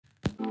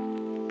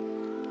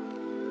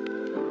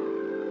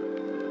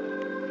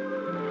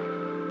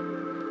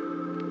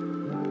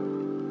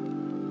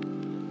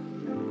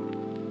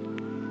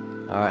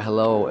All right,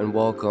 hello and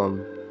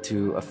welcome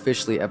to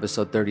officially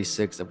episode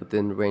 36 of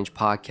Within the Range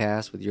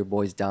podcast with your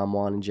boys Dom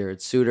Juan and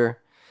Jared Suter.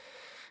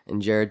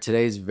 And Jared,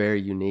 today is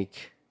very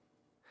unique.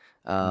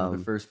 Another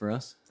first for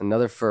us.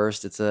 Another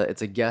first. It's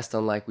a guest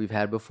unlike we've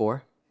had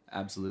before.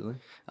 Absolutely.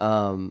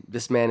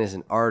 This man is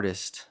an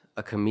artist,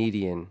 a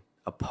comedian,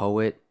 a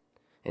poet,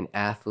 an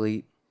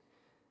athlete.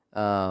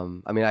 I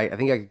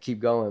think I could keep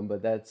going,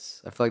 but I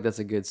feel like that's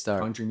a good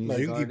start. Country music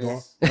you can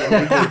artist.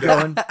 keep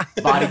going.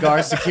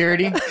 Bodyguard,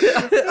 security.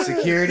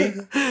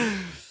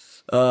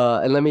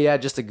 And let me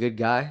add, just a good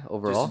guy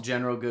overall. Just a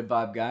general good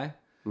vibe guy.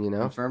 You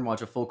know, Confirm.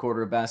 Watch a full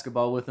quarter of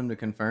basketball with him to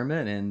confirm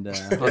it, and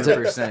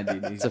 100%,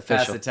 dude. He's It's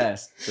passed official. the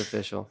test. It's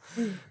official.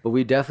 But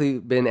we've definitely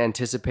been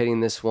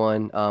anticipating this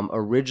one.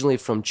 Originally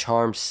from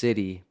Charm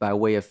City by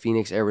way of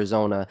Phoenix,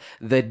 Arizona,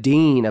 the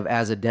dean of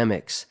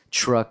academics,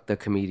 Truck the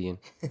comedian.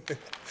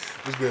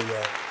 It's good,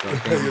 y'all. So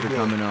thank you for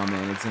coming on,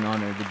 man. It's an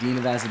honor. The dean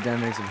of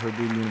academics of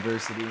Herbert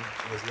University.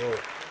 Let's do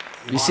it.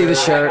 You see the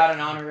shirt? I got an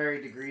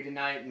honorary degree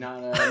tonight.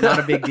 Not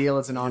a big deal.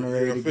 It's an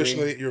honorary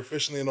degree. You're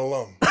officially an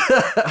alum.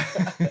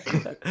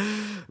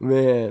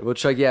 Man, well,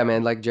 Chuck, yeah,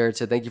 man, like Jared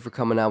said, thank you for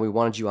coming out. We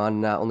wanted you on to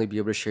not only be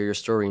able to share your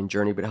story and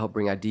journey, but help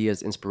bring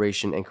ideas,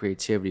 inspiration, and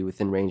creativity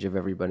within range of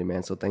everybody,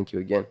 man. So thank you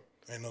again.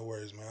 Ain't no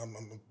worries, man.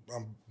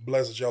 I'm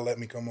blessed that y'all let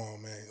me come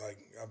on, man. Like,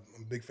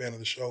 I'm a big fan of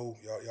the show.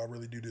 Y'all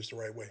really do this the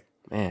right way.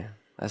 Man,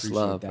 that's Appreciate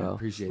love, that. bro.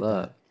 Appreciate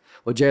love. that.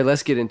 Well, Jared,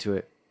 let's get into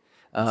it.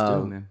 Let's do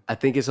it, man. I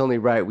think it's only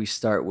right we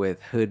start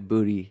with Hood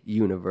Booty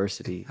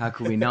University. How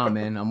could we not,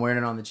 man? I'm wearing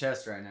it on the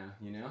chest right now,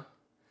 you know?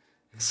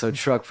 So,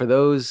 Truck, for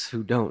those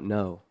who don't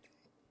know,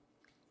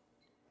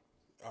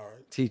 All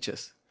right. teach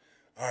us.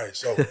 All right,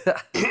 so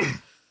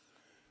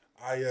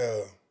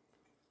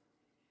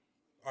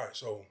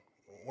so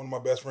one of my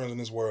best friends in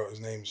this world, his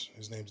name's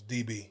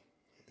DB.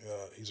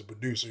 He's a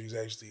producer. He's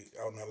actually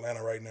out in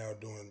Atlanta right now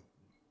doing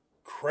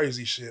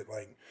crazy shit.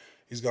 Like,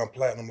 he's gone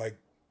platinum like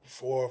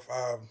 4 or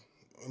 5.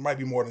 It might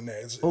be more than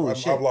that.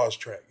 I've lost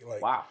track.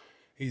 Like, Wow.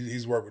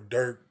 He's worked with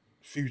Dirk,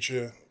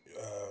 Future.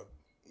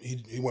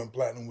 He went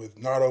platinum with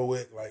Nardo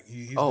Wick. Like,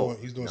 he's doing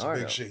some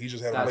Nardo. big shit. He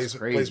just had That's a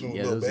crazy. placement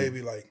with Yeah, Lil those are-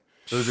 Baby. Like,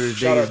 Those are as big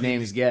Shout as out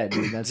names get,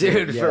 dude. That's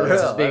Dude, it. for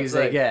That's real. as big That's as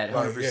they like- get,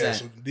 like, 100%. yeah,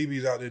 so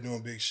DB's out there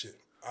doing big shit.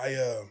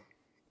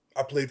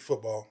 I played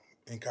football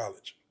in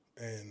college,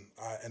 and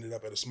I ended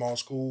up at a small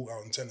school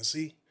out in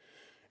Tennessee,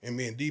 and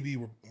me and DB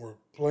were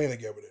playing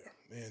together there.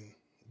 And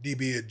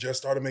DB had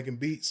just started making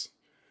beats.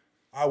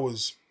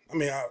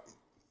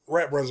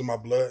 Rap runs in my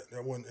blood.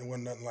 It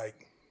wasn't nothing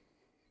like,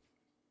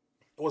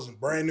 it wasn't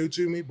brand new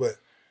to me, but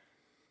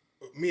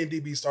me and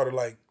DB started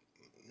like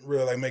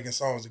really like making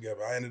songs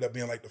together. I ended up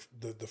being like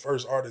the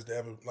first artist to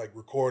ever like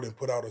record and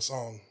put out a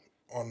song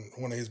on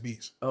one of his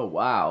beats. Oh,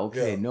 wow.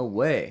 Okay, Yeah. no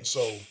way.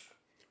 So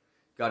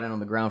Got in on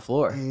the ground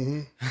floor.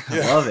 yeah. I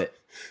love it.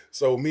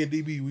 So me and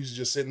DB, we used to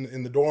just sit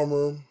in the dorm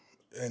room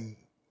and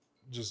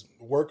just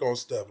work on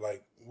stuff,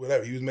 like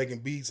whatever. He was making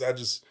beats. I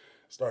just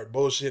started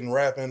bullshitting,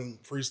 rapping,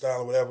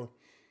 freestyling, whatever.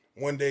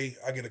 One day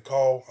I get a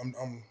call.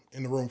 I'm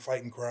in the room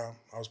fighting crime.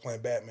 I was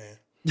playing Batman.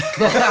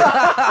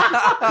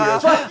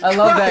 I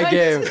love that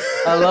game.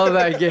 I love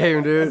that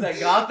game, dude. Was that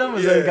Gotham?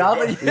 Was Yeah, that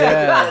Gotham?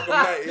 Yeah. Arkham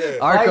Knight, yeah.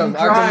 Arkham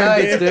crime,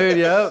 Knights, dude. dude.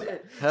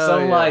 Yep. Hell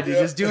Some yeah. lie, dude.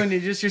 Just doing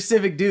just your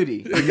civic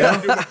duty. You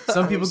know?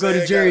 Some people go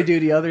to jury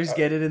duty, others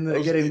get it in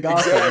Gotham. Exactly. You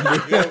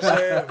know what I'm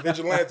saying?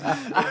 Vigilante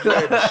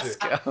shit.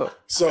 Go.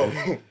 So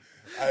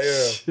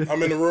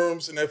I'm in the room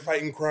sitting there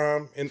fighting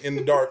crime in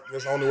the dark.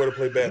 That's the only way to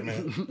play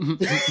Batman.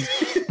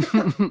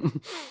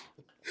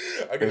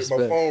 I get my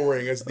phone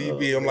ring. It's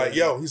DB. I'm like,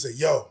 yo. He said,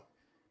 yo.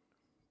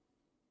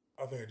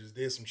 I think I just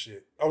did some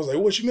shit. I was like,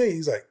 what you mean?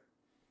 He's like,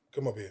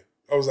 come up here.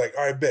 I was like,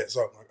 all right, bet.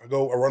 So I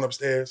run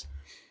upstairs.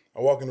 I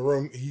walk in the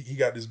room. He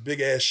got this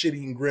big ass shit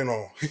eating grin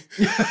on.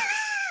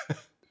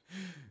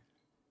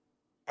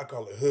 I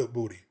call it hood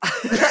booty.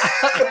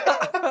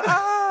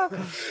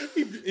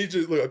 he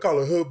just look. I call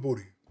it hood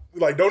booty.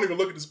 Like, don't even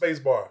look at the space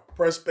bar.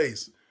 Press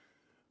space.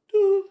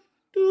 Do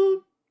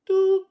do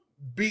do.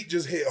 Beat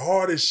just hit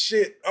hard as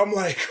shit. I'm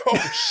like, oh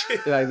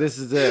shit. Like, this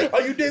is it. Oh,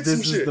 you did This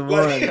some is shit. the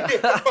Like, one.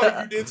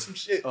 like, you did some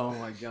shit. Oh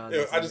my God. Yeah,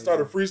 that's I just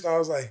started amazing. freestyle. I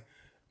was like,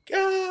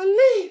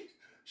 golly,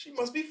 she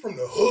must be from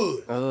the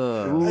hood.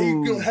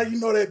 How you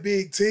know that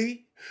big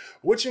T?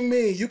 What you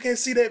mean? You can't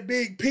see that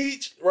big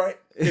peach, right?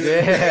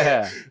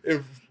 Yeah.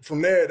 And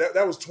from there,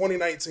 that was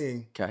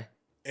 2019. Okay.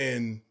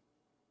 And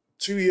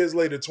 2 years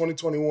later,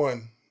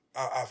 2021,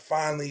 I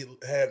finally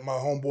had my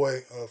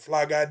homeboy,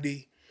 Fly Guy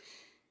D.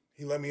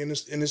 He let me in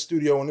this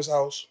studio in this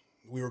house.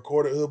 We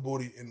recorded Hood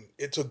Booty, and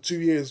it took 2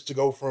 years to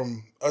go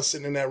from us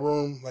sitting in that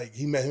room, like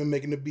him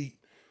making the beat,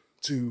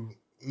 to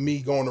me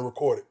going to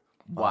record it.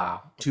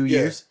 Wow. 2 Yeah.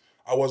 years?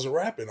 I wasn't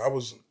rapping. I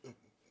was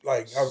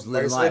like I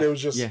living said, life. it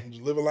was just Yeah.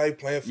 living life,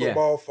 playing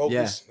football,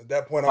 focus. At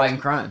that point, Fighting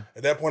crime.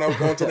 At that point, I was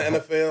going to the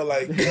NFL.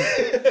 Like,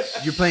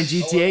 You're playing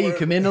GTA, you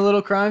committing a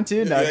little crime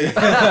too? No. yeah, you know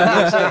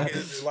what I'm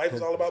saying? Life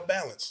is all about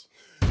balance.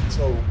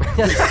 So,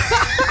 Oh,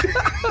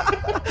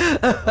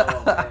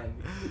 man.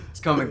 It's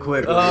coming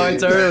quick. Oh,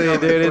 it's early,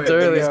 dude. It's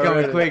early It's coming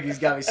already. quick. He's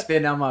got me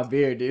spitting out my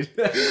beer, dude.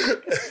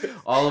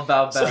 All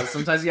about balance.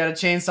 Sometimes you gotta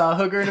chainsaw a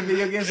hooker in a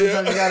video game.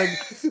 Sometimes you gotta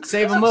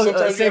save a Sometimes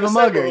you save a gotta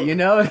mugger. save a You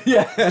know?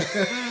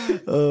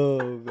 Yeah. Oh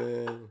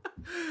man.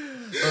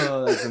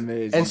 Oh, that's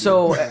amazing. And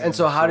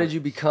so how did you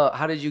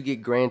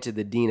get granted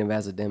the dean of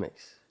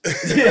academics?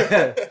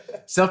 Yeah.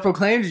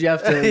 Self-proclaimed. Did you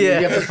have to? Yeah.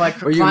 You have to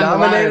fight. Were you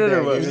nominated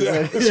or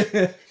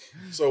what?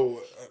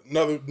 So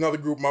another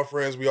group of my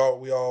friends, we all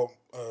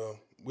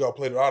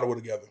played at Ottawa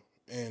together,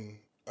 and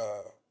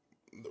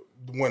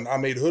when I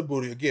made Hood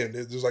Booty again,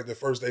 this was like the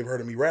first they've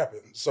heard of me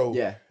rapping. So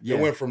Yeah. it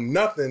went from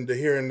nothing to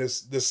hearing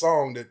this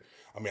song that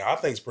I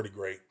think it's pretty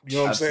great. You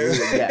know what Absolutely.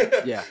 I'm saying?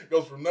 Yeah. It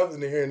goes from nothing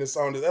to hearing this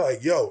song that they're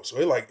like, yo. So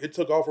it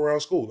took off around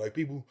school. Like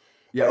people.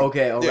 Yeah. Like,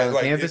 Okay. Around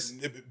campus.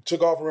 It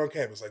took off around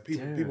campus. Like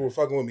people were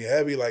fucking with me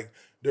heavy. Like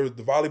there was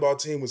the volleyball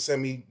team would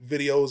send me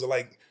videos of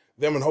like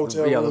them in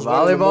hotel rooms. The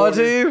volleyball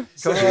team?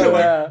 Come on,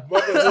 like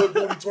bumping Hood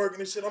Booty twerking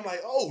and shit. I'm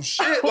like, oh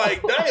shit,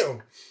 like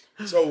damn.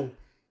 So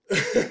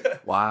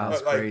wow,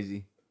 that's like,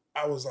 crazy.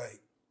 I was like,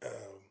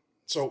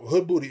 so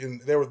Hood Booty,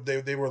 and they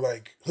were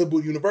like Hood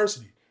Booty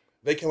University.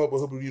 They came up with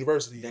Hood Booty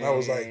University, and I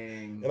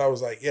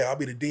was like, yeah, I'll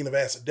be the dean of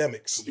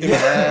academics. You know?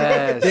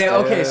 Yes, Yeah,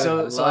 okay,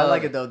 dude. so I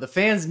like it though. The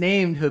fans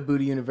named Hood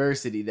Booty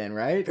University then,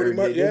 right? Pretty Or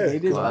much, yeah. They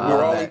did. Wow. We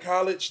were all that. in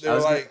college. They I were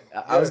was like,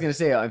 I was gonna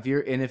say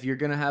if you're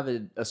gonna have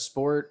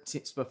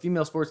a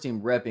female sports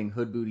team repping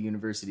Hood Booty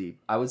University,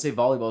 I would say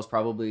volleyball is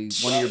probably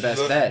one of your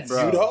best bets.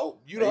 bro.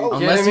 You'd hope.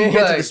 Unless kidding you me? get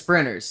to Like- the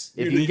sprinters.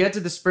 If you get to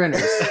the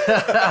sprinters,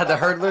 The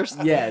hurdlers?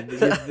 yeah,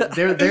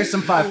 there's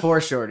some 5'4"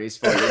 shorties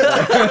for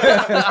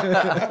you.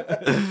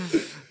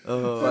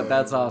 Oh, But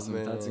that's awesome.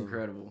 man. That's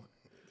incredible.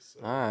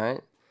 All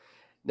right.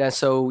 Now,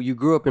 so you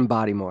grew up in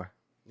Bodymore.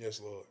 Yes,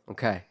 Lord.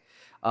 Okay.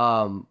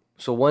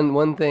 So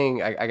one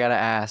thing I gotta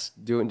ask,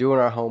 doing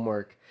our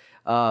homework,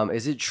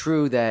 is it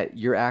true that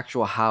your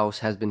actual house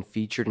has been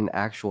featured in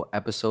actual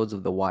episodes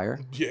of The Wire?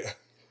 Yeah.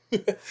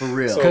 For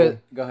real. So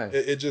Go ahead.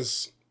 it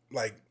just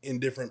like in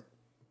different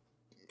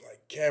like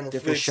camera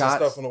Different flicks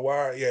shots? and stuff on the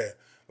wire. Yeah.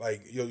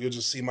 Like you'll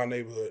just see my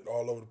neighborhood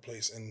all over the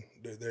place, and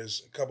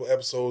there's a couple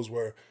episodes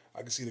where I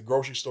can see the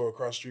grocery store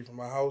across the street from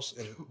my house,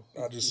 and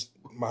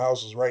my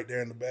house is right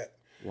there in the back.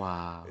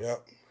 Wow.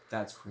 Yep.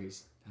 That's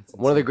crazy. That's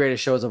One of the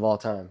greatest shows of all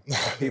time.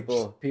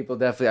 People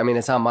definitely. I mean,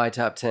 it's on my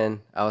top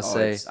 10. I would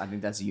say. I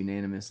think that's a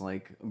unanimous.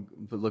 Like,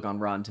 look on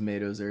Rotten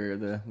Tomatoes or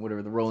the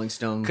Rolling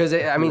Stone. Because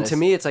I mean, list. to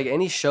me, it's like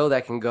any show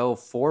that can go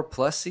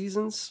 4+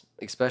 seasons,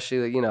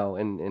 especially in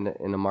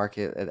the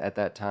market at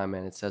that time,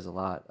 man, it says a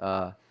lot.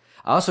 I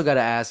also got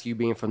to ask you,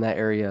 being from that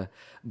area,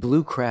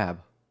 Blue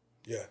Crab.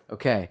 Yeah.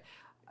 Okay,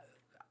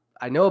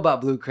 I know about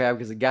Blue Crab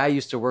because the guy I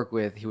used to work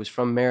with, he was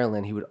from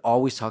Maryland. He would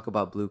always talk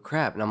about Blue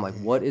Crab, and I'm like,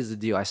 what is the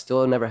deal? I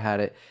still have never had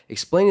it.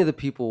 Explain to the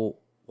people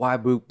why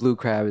Blue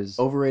Crab is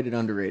Overrated,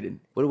 underrated.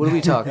 What are we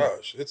talking?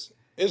 Gosh,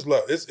 it's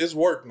love. It's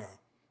work now.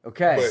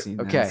 Okay,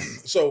 But- okay.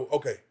 So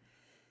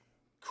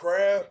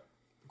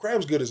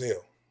crab's good as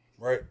hell,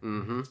 right?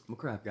 Mm-hmm. I'm a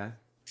crab guy.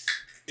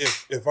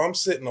 If I'm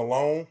sitting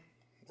alone,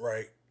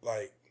 right,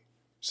 like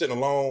sitting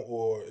alone,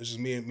 or it's just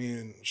me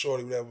and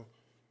Shorty, whatever,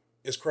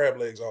 it's crab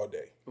legs all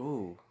day.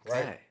 Ooh,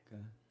 Right. okay.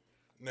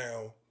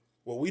 Now,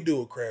 what we do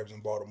with crabs in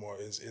Baltimore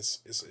is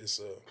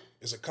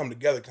it's a come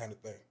together kind of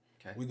thing.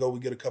 Okay. We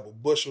get a couple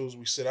bushels,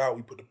 we sit out,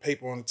 we put the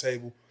paper on the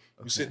table,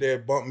 we sit there,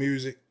 bump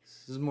music,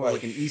 This is more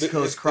like an East It's-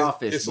 Coast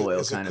crawfish it's a- boil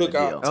it's a kind of a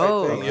cookout deal. type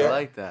Oh, thing, I yeah.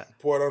 like that.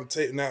 pour it on the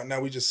table. Now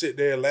we just sit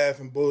there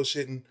laughing,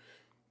 bullshitting,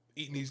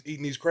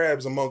 eating these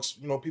crabs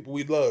amongst people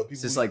we love. People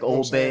Is this we- like you know what I'm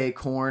Old saying? Bay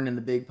corn in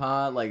the big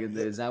pot? Like,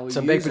 is that what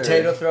Some you baked use, or-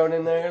 potato thrown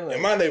in there.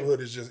 In my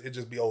neighborhood, it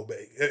just be Old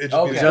Bay. It just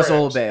Okay. be Just crabs.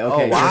 Old Bay.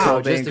 Okay. Oh, wow, Just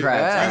Old Bay just and the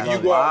crabs. crabs. I You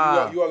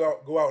love go it.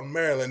 out, go out in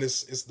Maryland.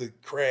 It's the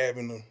crab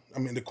and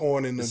the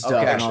corn and the Stuff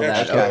Okay. and all that.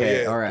 extra-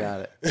 Okay. yeah. All right. Got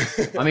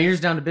it. I mean, you're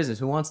just down to business.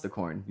 Who wants the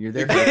corn? You're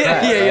there for the Yeah,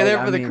 crab. yeah, you're right? there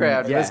for I the mean,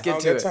 crab. Yeah. Let's I get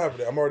don't to got it. time for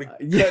that. I'm already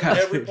Yeah.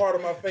 cutting every part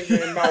of my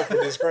finger and mouth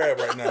with this crab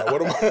right now.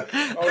 What am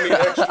I don't need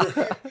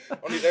extra. I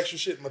don't need extra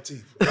shit in my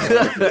teeth.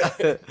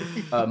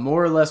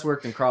 More or less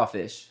work than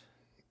crawfish.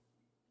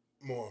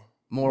 More.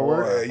 More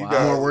work. Yeah, you Wow.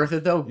 got- More worth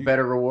it though.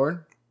 Better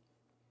reward.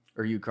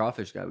 Or are you a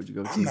crawfish guy? Would you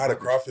go? I'm team not a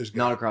crawfish guy.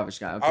 Not a crawfish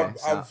guy. Okay,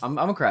 I've- I'm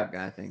a crab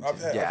guy. I think. I've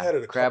too. had, Yeah, I've had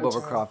it a crab couple over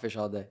times. crawfish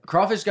all day.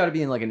 Crawfish got to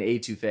be in like an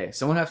etouffee.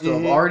 Someone has to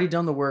have already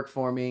done the work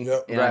for me,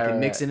 Yep. and I Right, can right,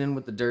 mix right. it in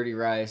with the dirty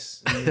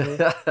rice.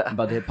 Mm-hmm. I'm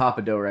about to hit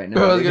Papa Dough right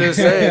now. I was gonna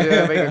say,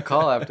 dude, make a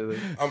call after this.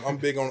 I'm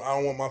big on. I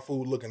don't want my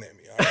food looking at me.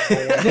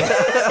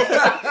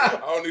 I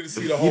don't need to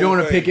see the whole. You don't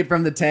want to thing. pick it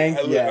from the tank.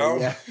 I look- I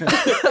don't-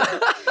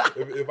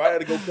 if I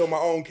had to go kill my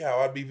own cow,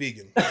 I'd be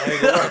vegan. I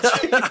ain't gonna lie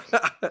to you.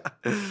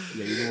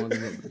 Yeah, you don't want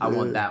to, I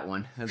want that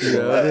one.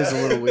 That is a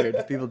little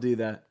weird. People do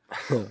that.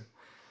 All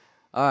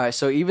right.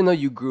 So even though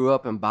you grew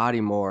up in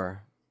Bodymore,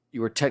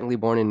 you were technically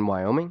born in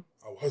Wyoming.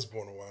 I was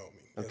born in Wyoming.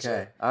 Yes, Okay.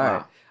 sir. All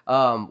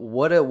right.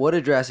 What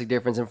a drastic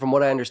difference. And from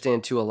what I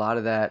understand too, a lot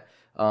of that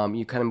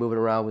you kind of moving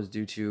around was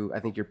due to, I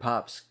think, your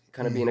pops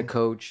kind of being a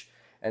coach,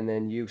 and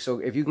then you. So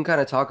if you can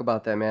kind of talk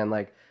about that, man,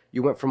 like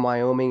you went from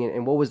Wyoming,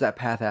 and what was that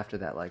path after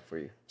that like for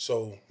you?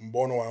 So I'm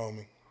born in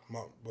Wyoming,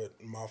 but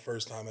my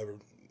first time ever,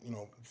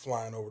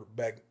 flying over the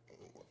back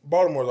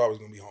Baltimore's always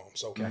gonna be home.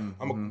 So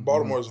Mm-hmm.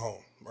 Baltimore's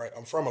home, right?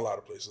 I'm from a lot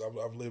of places.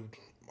 I've lived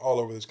all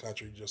over this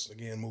country, just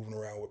again moving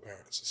around with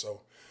parents.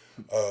 So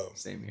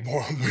Same here.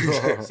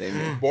 born, Same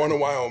here. born in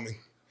Wyoming.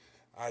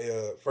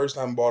 I first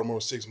time in Baltimore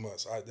was 6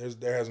 months.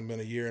 There hasn't been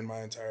a year in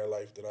my entire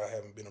life that I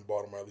haven't been in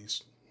Baltimore at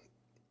least.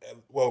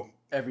 Well,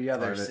 Every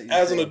other. Part of it.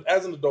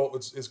 as an adult,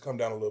 it's come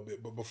down a little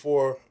bit. But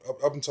before,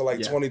 up until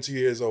like 22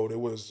 years old,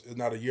 it's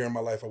not a year in my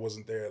life I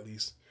wasn't there at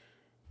least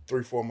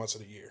 3-4 months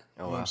of the year.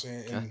 You know what I'm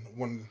saying?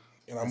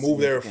 And I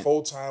moved there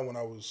full time when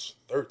I was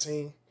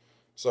 13.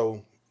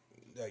 So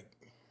like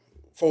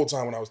full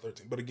time when I was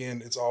 13. But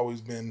again, it's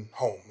always been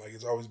home. Like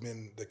it's always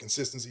been the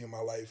consistency in my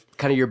life.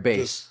 Kind of your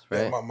base,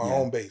 right? My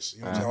home base.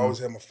 You know what I'm saying? I always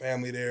had my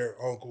family there,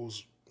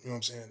 uncles. You know what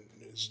I'm saying?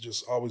 It's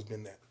just always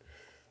been that.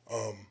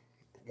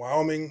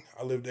 Wyoming,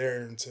 I lived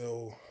there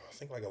until I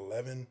think like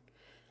 11.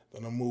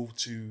 Then I moved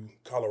to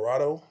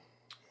Colorado.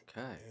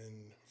 Okay.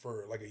 And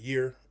for like a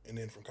year, and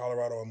then from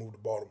Colorado I moved to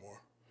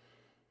Baltimore.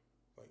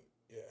 Like,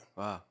 yeah.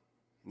 Wow.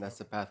 And that's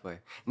the pathway.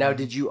 Now,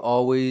 did you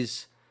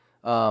always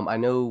I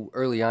know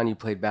early on you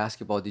played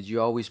basketball. Did you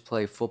always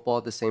play football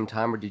at the same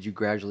time, or did you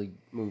gradually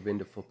move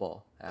into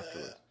football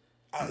afterwards?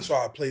 So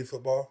I played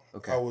football.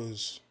 Okay. I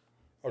was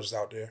just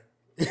out there.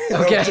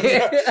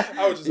 Okay.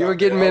 I was just You were out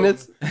getting there.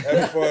 minutes?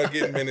 Having fun,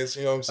 getting minutes.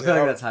 You know what I'm I saying? feel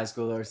like that's high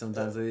school though.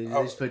 Sometimes they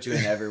just put you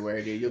in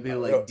everywhere, dude. You'll be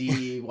like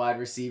D, wide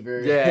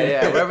receiver.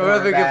 Yeah, wherever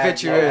they can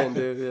fit you in,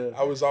 dude. Yeah.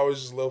 I was always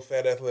just a little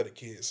fat athletic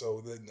kid,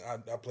 so then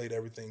I played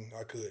everything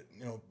I could.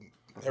 You know,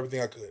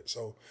 everything I could.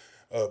 So,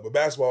 but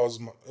basketball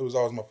was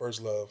always my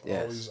first love.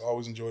 Yes. I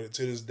always enjoyed it.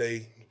 To this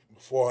day,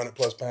 400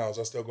 plus pounds,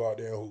 I still go out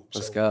there and hoop.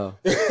 Let's so. go.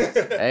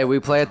 Hey,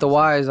 we play at the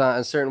Y's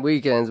on certain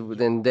weekends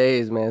within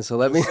days, man. So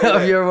let me know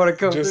if you ever want to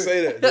come. Just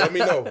say that. Let me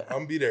know.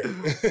 I'm gonna be there.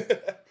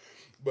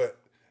 But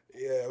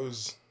yeah, it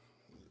was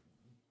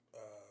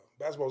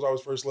basketball was always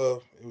first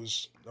love. It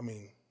was. I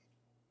mean,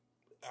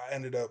 I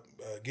ended up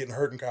getting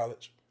hurt in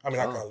college. I mean,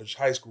 not college,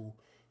 high school.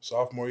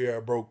 Sophomore year,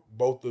 I broke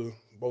both the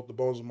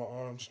bones of my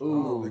arms. I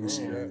don't know if they can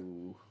see that.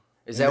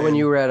 Is that when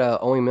you were at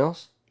Owing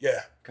Mills?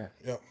 Yeah. Okay.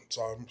 Yep.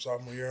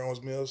 Sophomore year,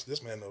 Owens Mills.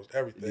 This man knows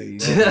everything.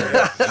 It's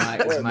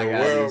my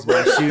guy. It's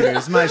my shooter.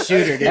 It's my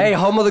shooter, dude. Hey,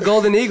 home of the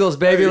Golden Eagles,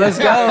 baby. Let's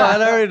go. I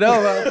already know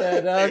about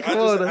that, dog. Come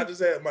on. I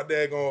just had my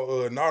dad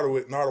going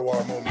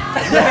Nardawar moment.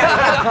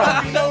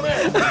 You know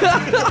that? Is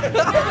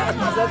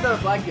that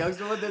the black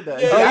youngster one that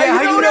does? Oh, yeah,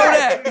 how you know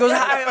that? He goes,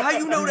 how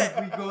you know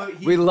that?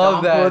 We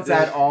love that, Quotes dude.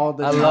 that all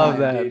the I time. love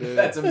that, dude. dude.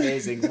 That's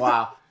amazing.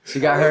 Wow. She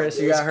got hurt.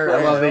 She got hurt.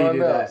 I love that you do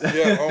that.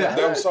 Yeah,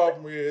 that was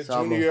sophomore year.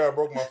 Junior year, I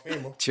broke my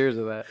femur. Cheers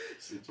to that.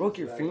 Broke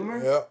your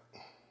femur? Yeah.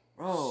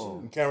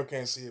 Bro. The camera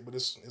can't see it, but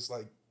it's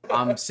like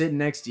I'm sitting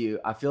next to you.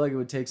 I feel like it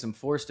would take some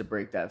force to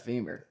break that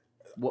femur.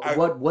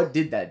 What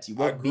did that to you?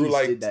 What beast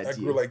did that to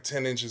you? I grew like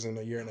 10 inches in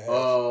a year and a half.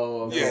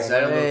 Oh, okay. Yeah. So I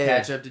had a little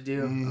catch up to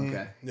do? Mm-hmm.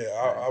 Okay. Yeah,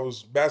 I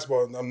was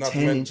basketball. I'm not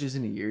 10 inches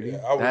in a year, dude?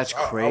 Yeah, That's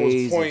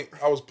crazy.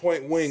 I was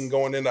point wing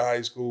going into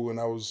high school,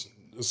 and I was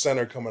the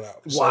center coming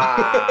out. So,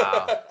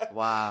 Wow.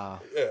 Wow.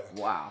 yeah.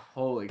 Wow.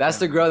 Holy That's cow.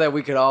 the growth that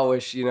we could all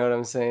wish, you know what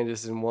I'm saying,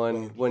 just in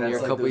one That's year,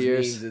 like couple those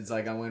years. memes. It's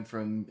like I went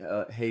from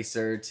hey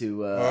sir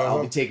to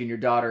I'll be taking your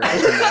daughter out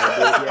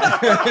tonight,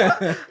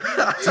 dude.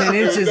 Yeah. 10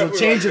 inches will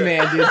change a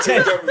man, dude.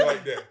 10, Definitely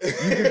like that.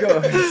 you could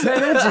go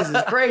 10 inches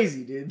is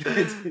crazy,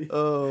 dude.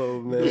 Oh,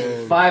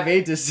 man.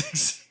 5'8" to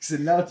 6'6"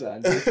 in no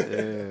time,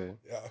 dude.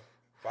 Yeah.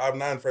 Yeah,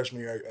 5'9"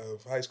 freshman year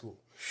of high school.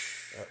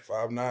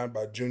 5'9"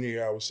 by junior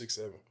year, I was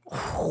 6'7".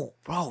 Oh,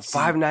 bro,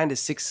 5'9" to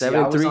 6'7", See,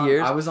 I was 3 on-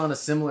 years. I was on a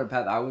similar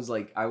path. I was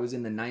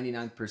in the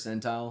 99th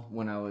percentile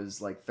when I was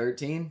like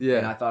 13. Yeah.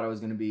 And I thought I was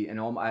going to be, and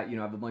all my, I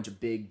have a bunch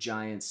of big,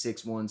 giant,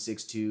 6'1",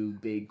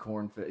 6'2", big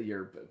corn-fed,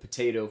 your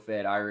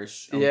potato-fed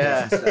Irish.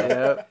 Yeah, and stuff.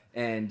 yeah.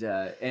 And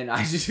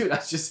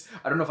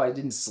I don't know if I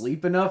didn't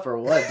sleep enough or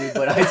what, dude,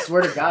 but I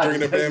swear to God,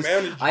 Drinking the damn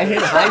energy. I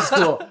hit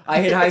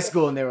high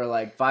school and they were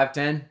like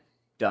 5'10",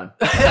 done.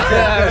 That's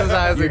as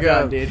high as You're it goes.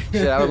 done, dude.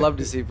 Shit, I would love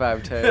to see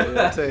 5'10".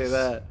 I'll tell you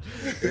that.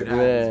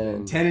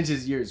 Man. 10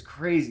 inches a year is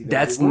crazy. Though,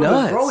 That's dude. What are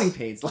those nuts. growing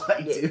pains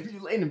like, dude? You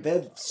laying in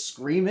bed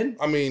screaming.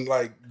 I mean,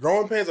 like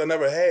growing pains I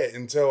never had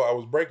until I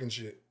was breaking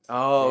shit.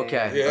 Oh,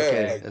 okay. Yeah,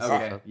 okay. like, That's okay.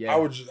 what's up. Yeah.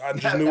 I just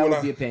That knew when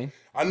would be a pain.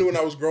 I knew when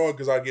I was growing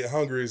because I get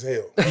hungry as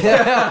hell.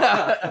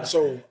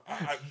 So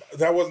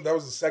that was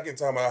the second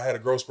time I had a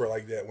growth spurt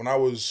like that. When I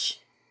was,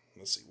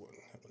 let's see,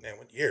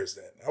 what year is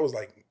that? I was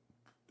like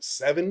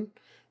 7.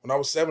 When I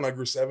was 7, I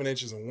grew 7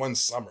 inches in one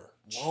summer.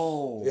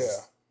 Whoa. Yeah,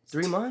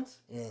 3 months?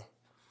 yeah,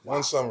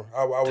 one summer.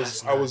 I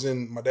was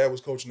in. My dad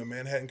was coaching at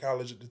Manhattan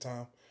College at the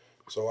time,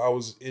 so I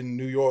was in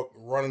New York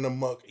running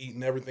amok,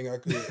 eating everything I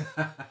could.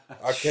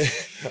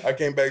 I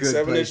came back Good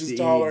 7 place inches to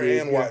taller eat,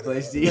 dude. and Good wider.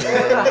 place to eat.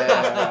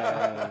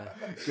 Yeah.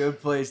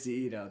 Good place to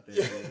eat out there.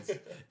 Dude.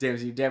 Damn,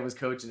 so your dad was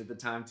coaching at the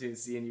time too,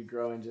 seeing you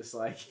growing just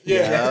like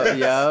Yeah.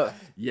 Yeah.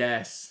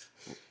 yes.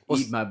 Well,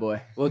 Eat my boy.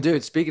 Well,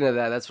 dude, speaking of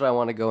that, that's what I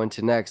want to go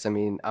into next. I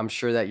mean, I'm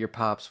sure that your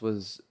pops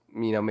was,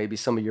 maybe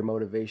some of your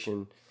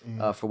motivation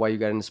for why you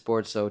got into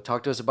sports. So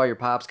talk to us about your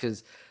pops,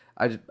 because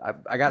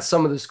I got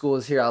some of the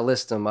schools here. I'll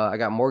list them. I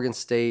got Morgan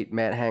State,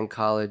 Manhattan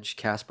College,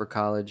 Casper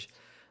College.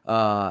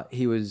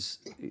 He was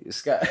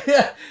Scott.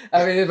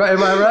 I mean, am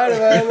I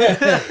right?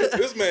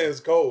 This man's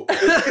cold.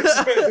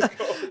 This man's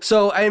cold.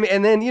 So I mean,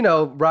 and then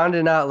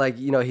rounding out like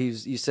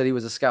you said he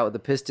was a scout with the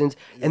Pistons,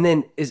 and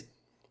then is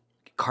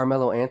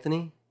Carmelo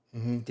Anthony?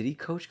 Mm-hmm. Did he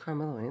coach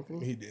Carmelo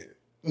Anthony? He did,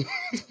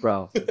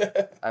 bro.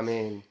 I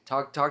mean,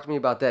 talk to me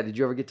about that. Did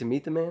you ever get to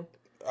meet the man?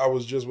 I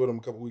was just with him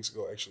a couple weeks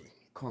ago, actually.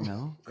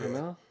 Carmelo?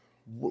 Carmelo?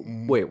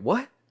 Wait,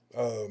 what?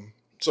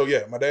 So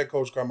yeah, my dad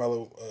coached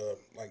Carmelo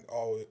like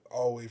all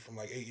the way from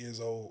like 8 years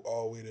old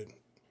all the way to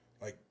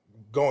like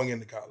going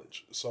into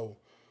college. So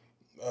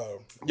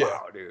yeah,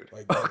 wow, dude.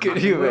 Like, okay,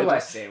 what do I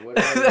say? What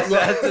do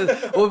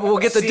we'll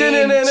get the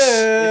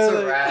It's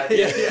a wrap.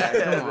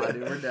 Yeah. Come on,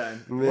 dude, we're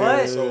done. Man.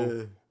 What?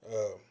 So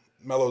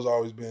Melo's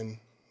always been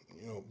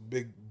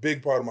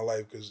big part of my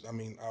life because I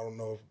mean I don't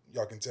know if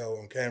y'all can tell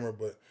on camera,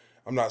 but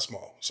I'm not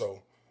small.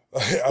 So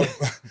I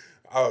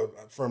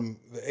from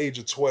the age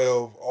of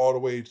 12 all the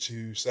way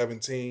to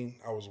 17,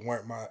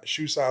 my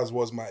shoe size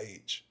was my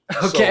age.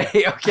 Okay,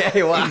 so,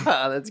 okay,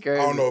 wow, that's crazy.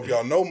 I don't know if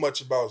y'all know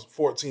much about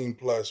 14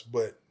 plus,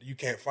 but you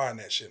can't find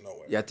that shit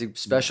nowhere. You have to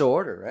special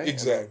order, right?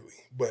 Exactly.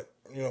 But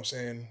you know what I'm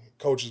saying?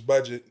 Coach's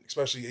budget,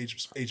 especially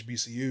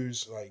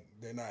HBCUs, like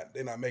they're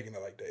not making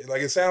it like that.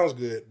 Like it sounds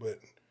good, but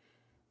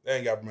they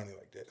ain't got money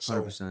like that. So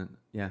 100%.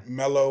 Yeah.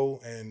 Melo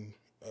and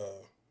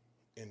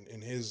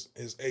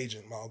his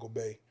agent, my Uncle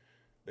Bay,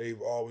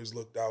 they've always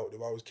looked out.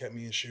 They've always kept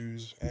me in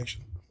shoes.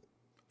 Actually,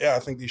 yeah, I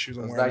think these shoes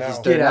I'm wearing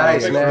now. They're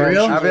nice, man.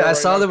 Real? I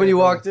saw them when you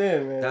walked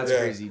in, man. That's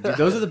crazy, dude.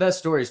 Those are the best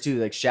stories too.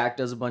 Like Shaq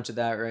does a bunch of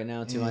that right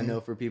now too. Mm-hmm. I know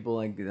for people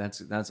like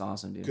that's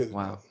awesome, dude.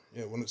 Wow.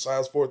 Yeah, when it's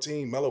size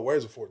 14, Melo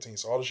wears a 14,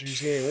 so all the shoes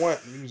he ain't want,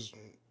 he was.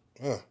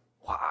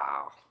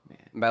 Wow. Man.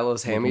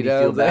 Melo's hand-me-downs.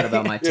 I feel bad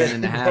about my 10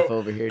 and a half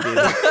over here, dude.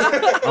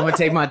 I'm gonna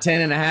take my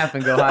 10 and a half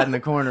and go hide in the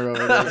corner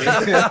over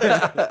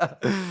there.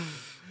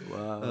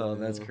 Wow. Oh,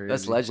 that's crazy.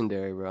 That's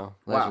legendary, bro.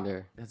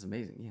 Legendary. Wow. That's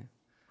amazing.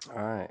 Yeah.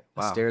 All right.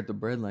 Wow. I stare at the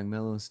bread like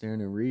Melo was staring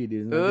at Reed,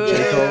 dude.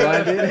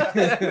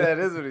 That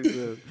is what he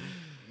said.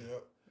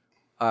 Yep.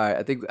 All right.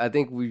 I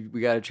think we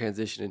got to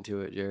transition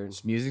into it, Jared.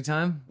 It's music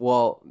time?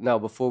 Well, no.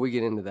 Before we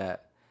get into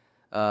that,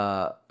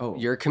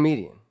 you're a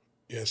comedian.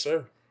 Yes,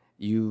 sir.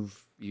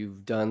 You've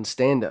done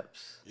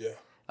stand-ups.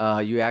 Yeah.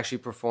 You actually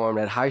performed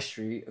at High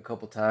Street a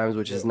couple times,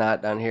 which is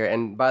not down here.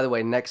 And by the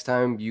way, next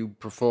time you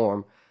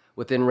perform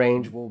within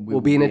range,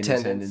 we'll be in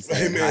attendance.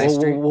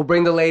 We'll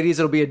bring the ladies.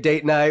 It'll be a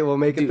date night. We'll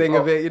make a thing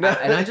of it, And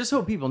I just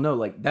hope people know,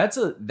 like, that's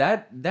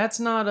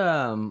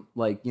not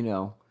like,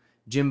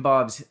 Jim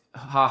Bob's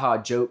haha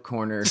joke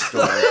corner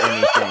store or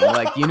anything.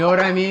 Like, you know what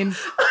I mean?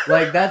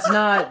 Like that's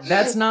not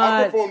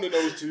I performed in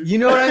those too. You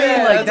know what I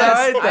mean? Like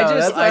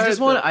I just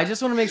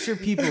want to make sure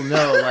people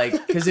know,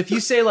 like, because if you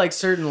say like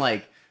certain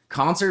like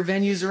concert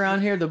venues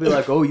around here, they'll be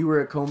like, oh, you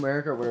were at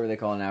Comerica or whatever they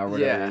call it now or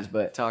whatever it is.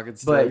 But Talking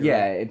Stick, but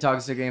yeah,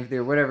 Talking Stick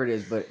Amphitheater, whatever it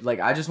is. But like,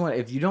 I just want,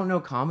 if you don't know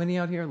comedy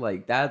out here,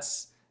 like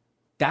that's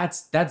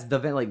the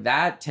event, like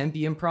that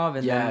Tempe Improv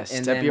and then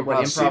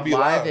Improv CB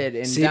Live Live.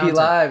 in CB downtown.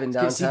 Live in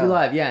downtown. CB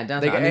Live, yeah, in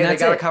downtown. They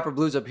got a Copper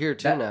Blues up here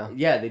too now.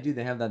 Yeah, they do.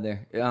 They have that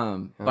there.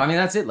 But I mean,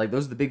 that's it. Like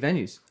those are the big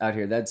venues out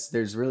here.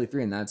 There's really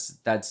three, and that's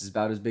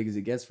about as big as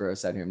it gets for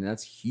us out here. I mean,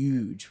 that's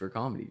huge for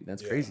comedy.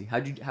 That's crazy.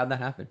 How'd that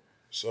happen?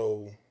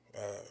 So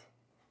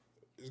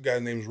this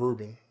guy's name's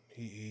Ruben.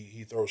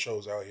 He throws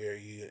shows out here.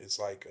 It's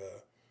like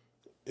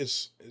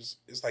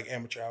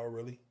amateur hour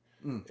really,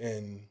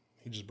 and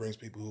he just brings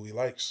people who he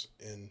likes.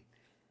 And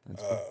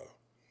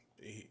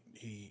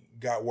he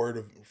got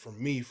word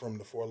from me from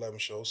the 411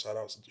 show. Shout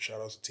outs to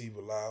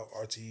TV Loud,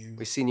 RTU.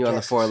 We seen you on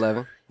the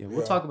 411. Yeah,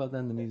 we'll talk about that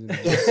in the music.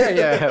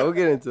 yeah, we'll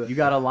get into it. You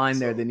got a line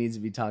there that needs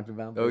to be talked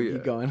about. Oh yeah,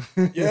 keep going.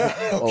 Yeah.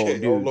 Okay.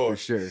 Dude, Lord.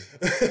 for sure,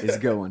 it's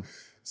going.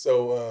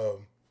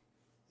 So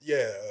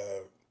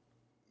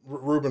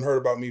Ruben heard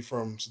about me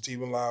from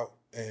Sativa Loud,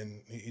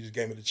 and he just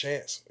gave me the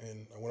chance,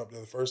 and I went up there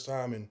the first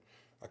time, and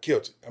I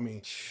killed it. I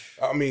mean,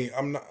 I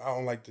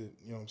don't like to, you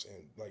know what I'm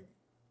saying? Like,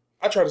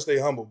 I try to stay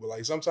humble, but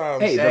like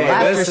sometimes. Hey, the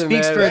laughter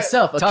speaks for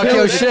itself. Talk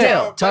your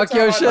shit. Talk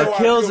your shit. A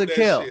kill's a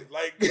kill.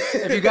 Like,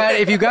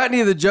 if you got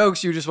any of the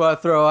jokes you just want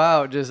to throw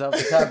out just off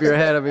the top of your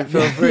head, I mean,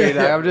 feel free.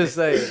 Like, I'm just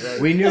saying.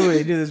 Like, we knew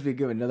this would be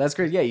good. No, that's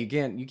great. Yeah, you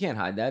can't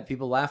hide that.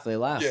 People laugh, they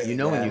laugh. Yeah,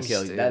 when you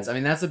kill. That's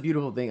a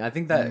beautiful thing. I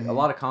think that a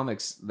lot of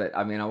comics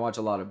I watch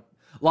a lot of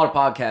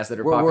podcasts that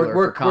are popular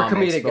for comics. We're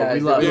comedic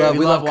guys.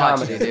 We love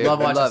comedy, dude. We love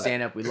watching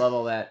stand up. We love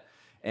all that.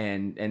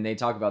 And they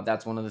talk about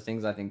that's one of the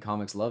things I think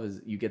comics love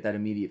is you get that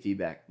immediate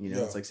feedback.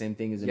 It's like same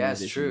thing as a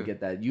musician. True. You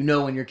get that.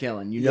 When you're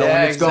killing. When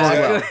it's going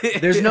well.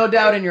 There's no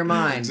doubt in your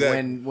mind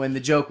when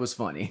the joke was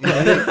funny.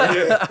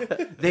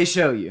 They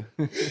show you.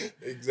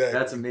 Exactly.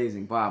 That's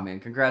amazing. Wow, man.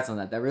 Congrats on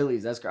that. That really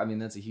is. That's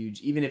a huge.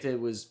 Even if it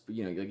was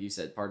like you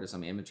said, part of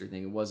some amateur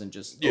thing, it wasn't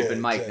just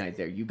open mic night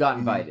there. You got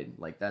invited.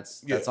 Like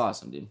that's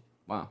awesome, dude.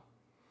 Wow.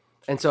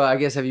 And so I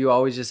guess have you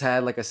always just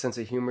had like a sense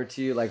of humor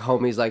to you, like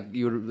homies, like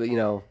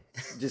you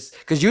just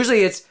because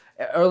usually it's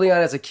early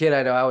on as a kid,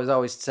 I know I was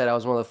always said I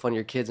was one of the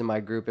funnier kids in my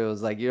group. It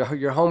was like your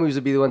homies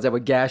would be the ones that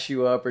would gas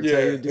you up or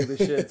tell you to do the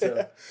shit.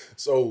 So,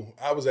 So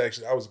I was a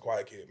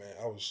quiet kid, man.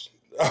 I was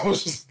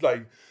just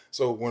like,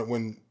 so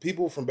when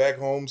people from back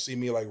home see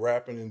me like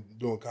rapping and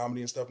doing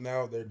comedy and stuff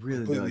now, they're Really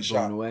completely blown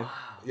shocked. away.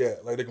 Yeah,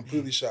 like they're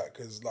completely shocked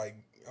because like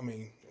I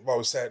mean, I've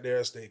always sat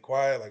there, stayed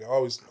quiet. Like I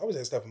always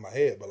had stuff in my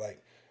head, but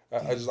like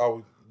I just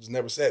always just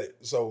never said it.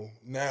 So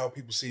now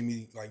people see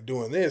me like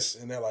doing this,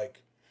 and they're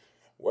like,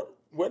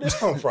 where this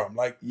come from?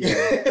 Like,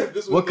 this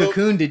was What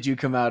cocoon did you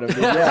come out of?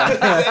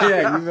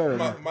 Yeah, you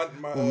know,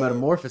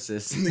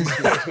 metamorphosis.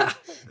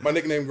 My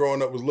nickname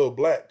growing up was Lil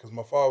Black because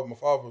my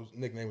father's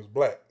nickname was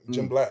Black,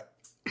 Jim Black.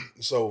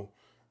 So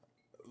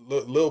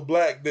Lil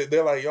Black,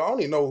 they're like, yo, I don't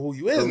even know who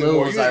you is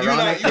anymore. You're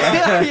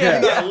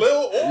not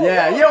Lil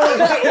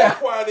or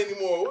quiet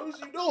anymore. What is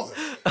you doing?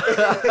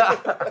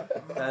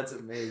 That's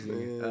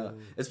amazing.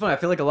 It's funny. I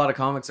feel like a lot of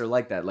comics are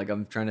like that. Like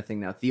I'm trying to think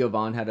now. Theo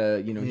Von had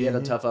he had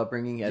a tough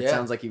upbringing. It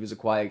sounds like he was a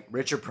quiet,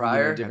 Richard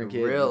Pryor, different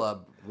kid.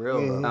 real.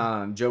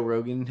 Joe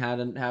Rogan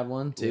had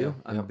one too.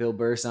 Bill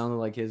Burr sounded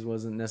like his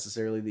wasn't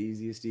necessarily the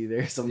easiest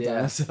either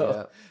sometimes.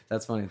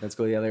 That's funny. That's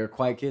cool. Yeah, they were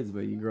quiet kids, but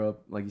you grow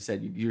up, like you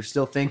said, you're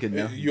still thinking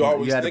though. You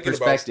always had a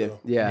perspective.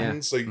 So you know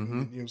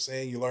what I'm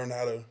saying? You learn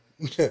how to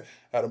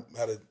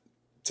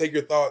take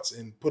your thoughts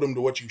and put them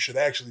to what you should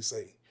actually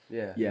say.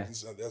 Yeah.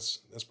 So that's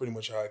pretty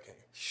much how I came.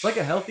 It's like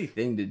a healthy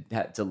thing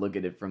to look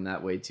at it from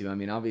that way too. I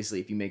mean, obviously,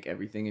 if you make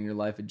everything in your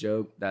life a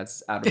joke,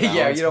 that's out of balance.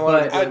 Yeah, you don't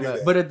want to do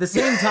that. But at the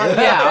same time,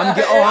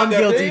 I'm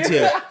guilty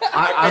too.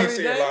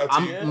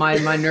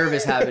 My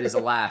nervous habit is a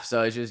laugh,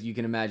 so it's just you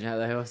can imagine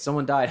how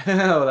someone died.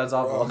 Oh, that's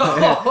awful.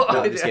 No,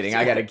 I'm just kidding.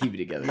 I gotta keep it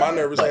together. My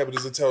nervous habit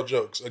is to tell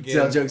jokes.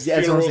 Again,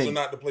 funerals are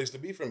not the place to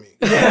be for me.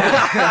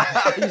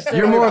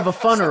 You're more of a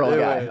funeral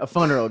guy. A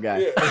funeral guy.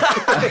 Yeah.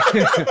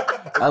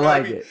 I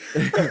like it.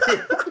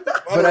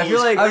 But I feel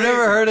like I've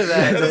never heard of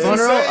that. The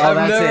funeral? Oh,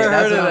 I've never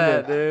heard of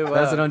that, dude. Wow.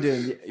 That's what I'm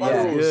doing.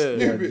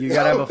 Yeah, you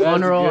gotta have a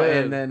funeral,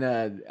 and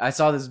then I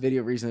saw this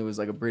video recently. It was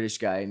like a British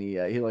guy, and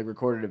he like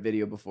recorded a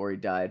video before he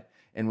died.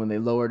 And when they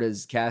lowered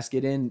his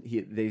casket in,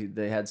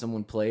 they had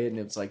someone play it, and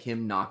it was like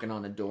him knocking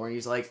on a door, and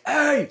he's like,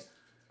 "Hey,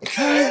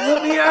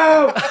 let me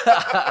out!"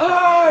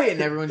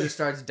 And everyone just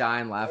starts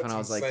dying laughing. That's I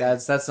was insane.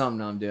 like, "That's something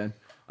I'm doing."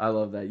 I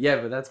love that. Yeah,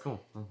 but that's cool.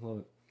 I love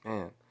it.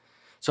 Man.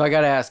 So I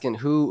got to ask,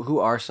 who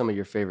are some of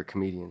your favorite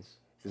comedians?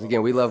 Because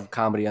again, we love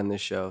comedy on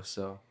this show.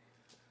 So,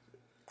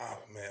 oh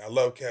man, I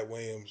love Cat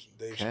Williams,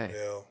 Dave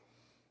Chappelle.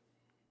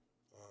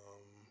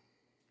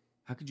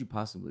 How could you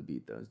possibly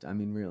beat those? I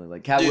mean, really,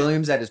 like Cat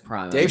Williams at his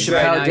prime. Dave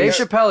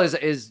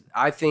Chappelle is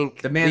I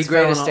think the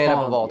greatest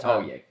stand-up of all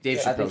time. Oh yeah, Dave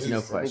Chappelle's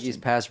no question. I think he's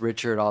past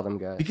Richard, all them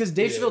guys. Because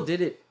Dave Chappelle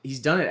did it. He's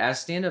done it as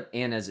stand-up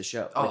and as a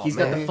show. Like, he's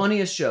got the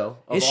funniest show.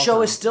 His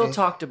show is still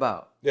talked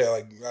about. Yeah,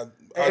 like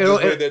I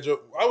just made that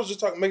joke. I was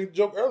just making a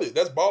joke earlier.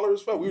 That's baller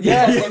as fuck. We were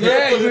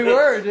we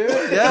were, dude.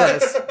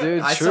 Yes,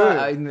 dude.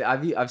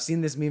 I've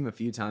seen this meme a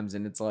few times,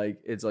 and it's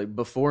like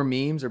before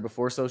memes or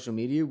before social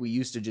media, we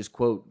used to just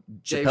quote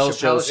Chappelle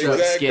show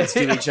skits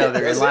to each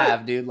other and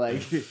laugh, dude.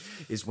 Like,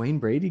 is Wayne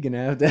Brady gonna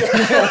have that?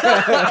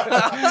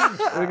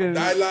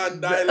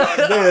 Die.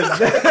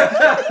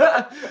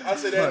 I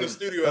say that in the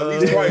studio at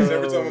least twice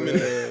every time I'm in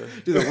there.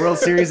 Dude, the World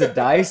Series of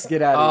Dice,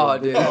 get out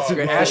of here. Dude, that's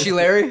great. Ashy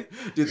Larry,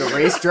 dude, the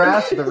race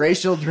draft, the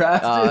racial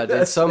draft.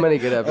 Dude, so many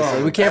good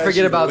episodes. We can't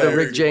forget about the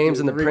Rick James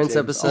and the Prince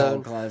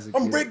episode. Classic.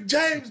 I'm Rick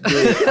James,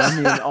 dude. I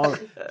mean,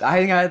 I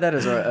think I had that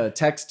as a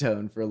text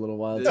tone for a little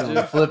while. It's on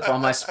the flip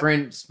on my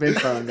Sprint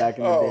phone back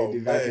in the day,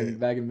 dude,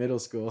 back in middle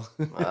school.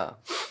 Wow.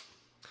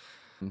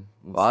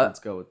 Let's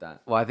go with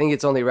that. Well, I think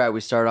it's only right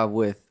we start off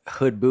with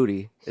Hood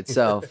Booty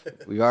itself.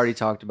 We already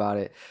talked about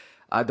it.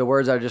 The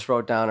words I just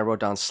wrote down,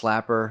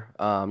 slapper.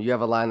 You have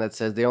a line that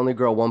says, they only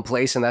grow one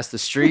place, and that's the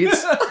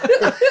streets.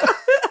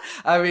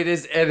 I mean,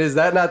 is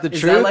that not the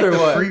truth? Is that like or the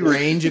what? free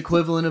range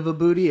equivalent of a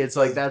booty? It's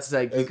like that's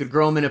like you could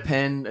grow them in a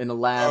pen in a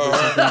lab or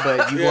something,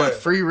 but you want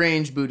free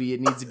range booty. It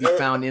needs to be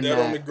found in that.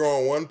 That only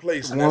grow in one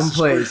place. One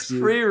place,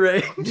 dude. Free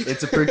range.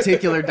 It's a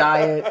particular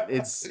diet.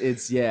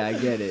 It's yeah, I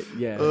get it.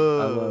 Yeah, I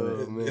love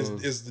it.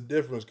 It's the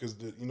difference because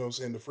you know what I'm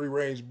saying. The free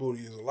range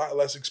booty is a lot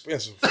less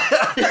expensive.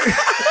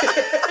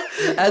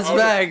 That's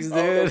facts,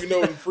 dude. You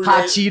know,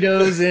 Hot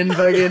Cheetos and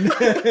fucking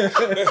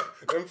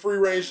them free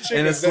range chickens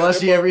and a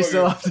slushy every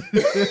so often.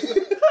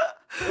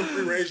 Them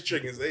free range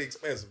chickens, they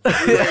expensive.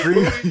 Yeah,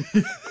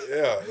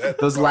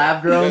 those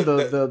lab grown,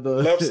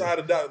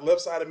 the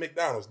left side of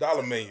McDonald's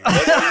dollar menu.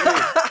 That's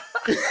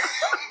what you need.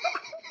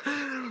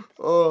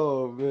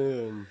 Oh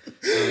man,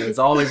 it's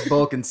always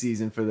bulking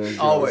season for those.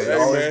 Always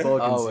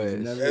bulking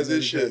season. As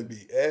it should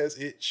be,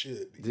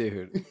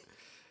 dude.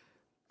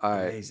 All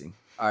right, amazing.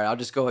 All right, I'll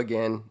just go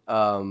again.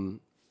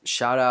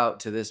 Shout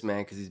out to this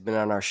man because he's been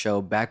on our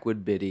show,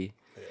 Backwood Biddy.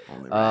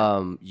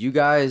 You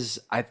guys,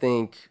 I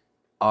think,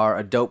 are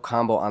a dope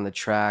combo on the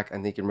track.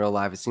 I think in real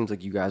life, it seems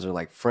like you guys are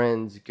like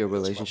friends, good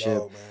relationship.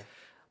 Dog, man.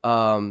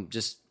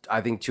 Just I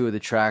think two of the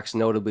tracks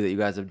notably that you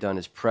guys have done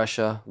is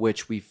Pressure,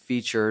 which we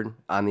featured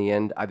on the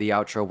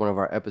outro of one of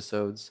our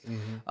episodes.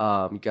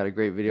 You got a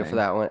great video for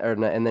that one,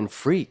 and then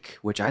Freak,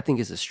 which I think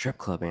is a strip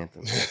club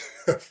anthem.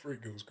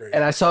 Freak was great.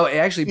 And I saw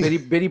actually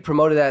Biddy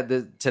promoted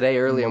that today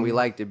early, and we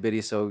liked it,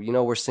 Biddy. So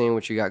we're seeing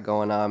what you got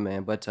going on,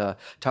 man. But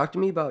talk to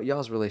me about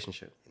y'all's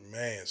relationship.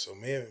 Man, so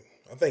man,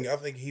 I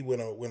think he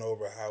went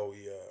over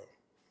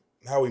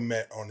how we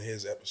met on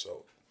his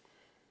episode.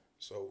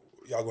 So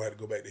y'all gonna have to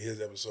go back to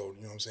his episode.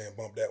 You know what I'm saying?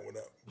 Bump that one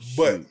up.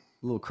 But a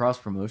little cross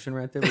promotion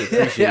right there. We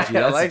appreciate you.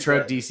 That's like a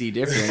Truck DC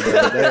difference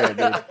right there,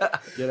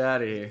 dude. Get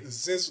out of here.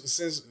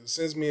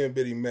 Since me and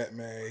Biddy met,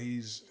 man,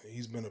 he's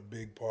been a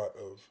big part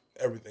of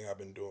everything I've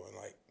been doing.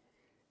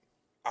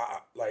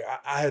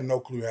 I had no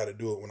clue how to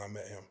do it when I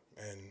met him,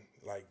 and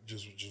like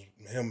just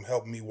him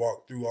helping me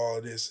walk through all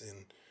of this,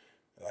 and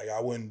like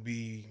I wouldn't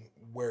be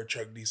where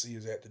Truck DC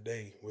is at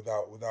today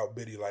without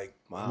Biddy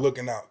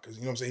looking out, because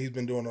you know what I'm saying, he's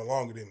been doing it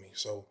longer than me,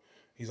 so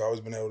he's always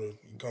been able to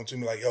come to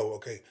me like, yo,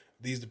 okay,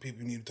 these are the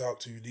people you need to talk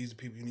to, these are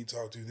the people you need to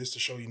talk to, this is the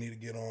show you need to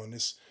get on,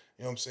 this,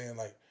 you know what I'm saying,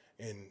 like,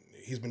 and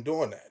he's been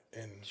doing that,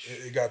 and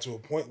it got to a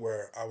point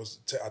where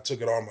I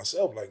took it on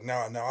myself, like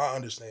now I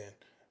understand,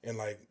 and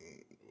like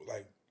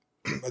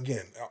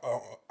again,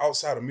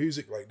 outside of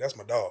music, like that's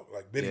my dog,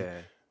 like Biddy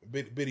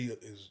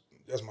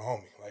that's my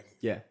homie, like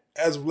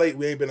as of late,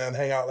 we ain't been able to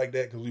hang out like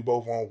that because we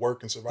both on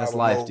work and survival That's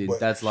life, mode, dude.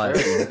 That's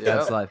life, dude.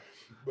 That's life.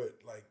 But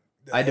like,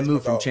 I had to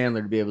move from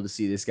Chandler to be able to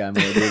see this guy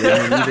more, dude.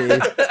 I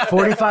mean,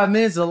 45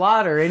 minutes a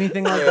lot or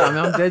anything like that. I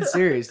mean, I'm dead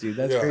serious, dude.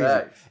 That's crazy.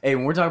 Right. Hey,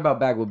 when we're talking about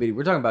Backward Biddy,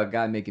 we're talking about a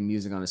guy making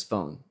music on his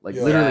phone, like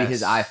literally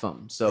his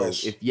iPhone. So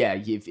if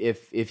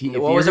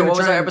what was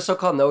our episode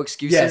called? No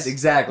Excuses. Yes,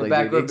 exactly,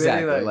 dude,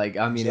 exactly. Biddy, like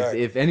I mean,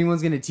 if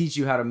anyone's gonna teach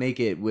you how to make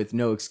it with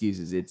no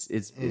excuses,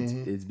 it's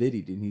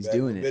Biddy, dude. He's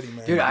doing it, Biddy,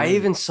 man. Dude. I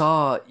even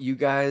saw you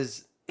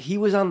guys. He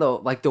was on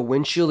the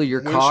windshield of your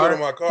car, of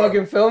my car,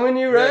 fucking filming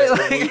you, right?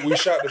 Yeah, we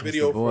shot the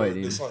video for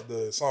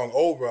the song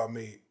 "Over" I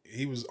made.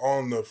 He was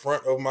on the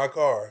front of my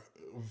car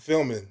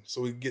filming,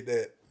 so we could get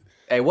that.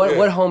 Hey, what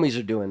homies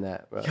are doing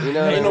that, bro? You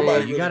know, ain't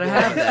nobody. You gotta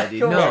have that,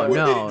 dude.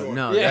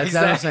 No. Yeah, that's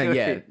what I'm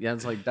saying. Yeah,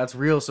 it's like that's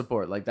real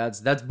support. Like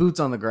that's boots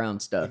on the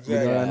ground stuff.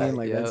 Exactly. You know what I mean?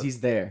 Like he's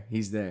there.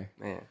 He's there.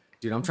 Man,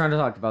 dude, I'm trying to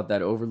talk about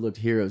that Overlooked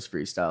Heroes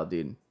freestyle,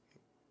 dude.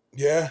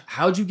 Yeah.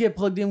 How'd you get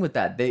plugged in with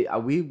that?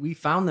 We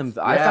found them.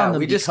 I found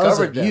them because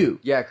of you.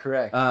 Yeah,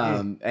 correct.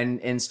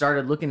 And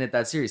started looking at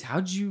that series. How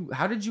did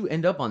you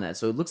end up on that?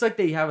 So it looks like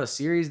they have a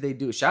series they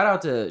do. Shout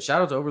out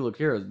to Overlooked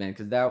Heroes, man,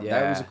 because that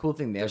was a cool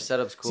thing. Their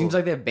setup's cool. Seems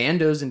like they have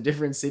bandos in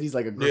different cities,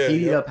 like a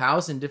graffitied up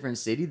house in different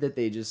city that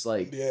they just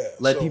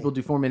let people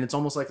do form. And it's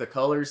almost like the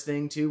colors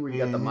thing too, where you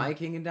got the mic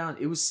hanging down.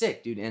 It was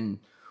sick, dude. And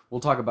we'll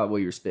talk about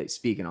what you're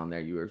speaking on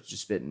there. You were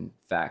just spitting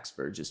facts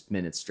for just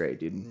minutes straight,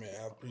 dude. Man,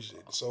 I appreciate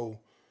it. So.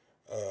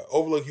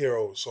 Overlook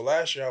Heroes. So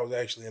last year I was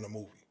actually in a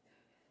movie.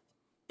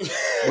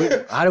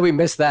 How do we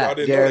miss that,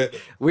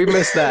 Garrett? We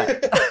missed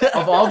that.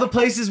 Of all the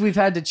places we've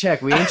had to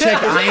check, we ain't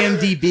checked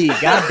IMDb.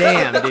 God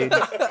damn, dude.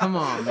 Come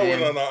on, man.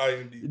 I went on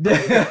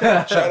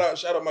IMDb.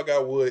 shout out my guy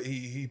Wood.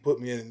 He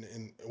put me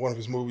in one of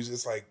his movies.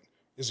 It's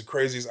the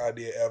craziest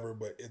idea ever,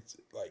 but it's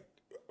like,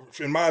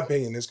 in my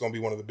opinion, it's gonna be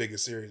one of the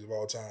biggest series of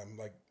all time.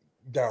 Like,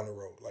 down the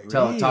road, like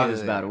talk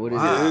us about it. What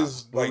is it? It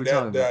is like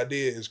that. The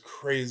idea is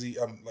crazy.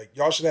 Like,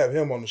 y'all should have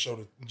him on the show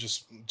to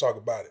just talk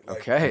about it.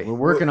 Like, okay, we're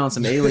working on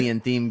some alien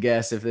themed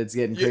guests if it's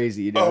getting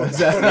crazy. You know?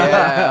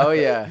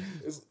 Yeah.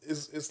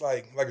 It's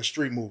like a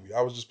street movie. I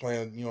was just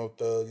playing,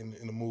 thug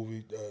in the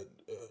movie,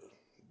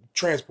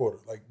 transporter,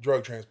 like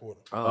drug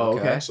transporter. Oh,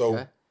 okay. So.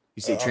 Okay.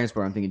 You say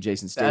transport, I'm thinking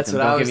Jason Statham. That's what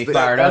Don't I was get me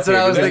fired up. That's what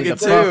I was thinking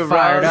too.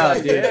 Fired up,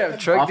 dude. Yeah,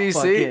 Truck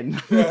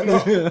DC. Yeah, I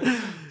know.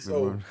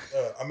 So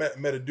I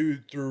met a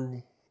dude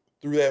through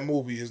that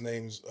movie. His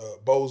name's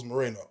Bose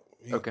Marino.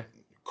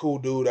 Cool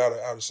dude out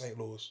of St.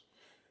 Louis.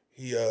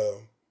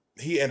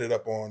 He ended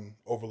up on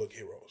Overlook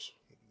Heroes.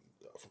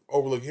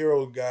 Overlook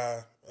Heroes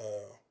guy.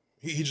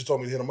 He just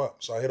told me to hit him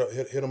up. So I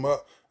hit him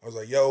up. I was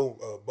like,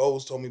 yo,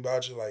 Bose told me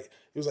about you. Like,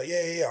 he was like,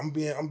 yeah.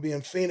 I'm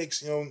being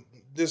Phoenix.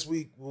 This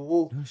week.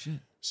 Woo. Oh shit.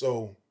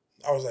 So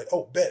I was like,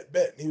 oh, bet.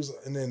 And he was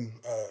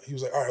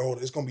like, all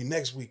right, it's gonna be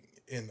next week.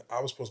 And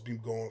I was supposed to be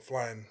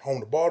flying home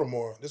to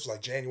Baltimore. This was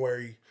like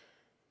January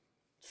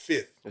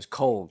 5th. It's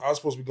cold. I was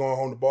supposed to be going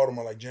home to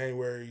Baltimore like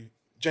January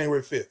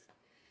 5th.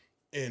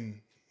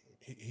 And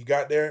he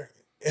got there,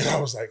 and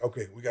I was like,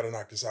 okay, we gotta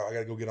knock this out. I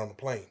gotta go get on the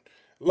plane.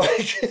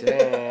 Like,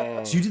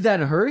 damn. So you did that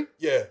in a hurry?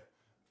 Yeah.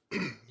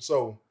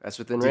 So that's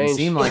within range. Didn't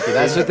seem like it.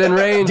 That's within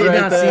range. Did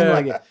right not there.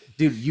 seem like it,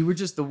 dude. You were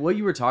just what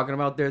you were talking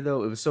about there,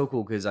 though. It was so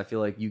cool because I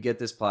feel like you get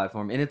this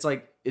platform, and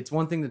it's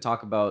one thing to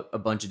talk about a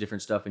bunch of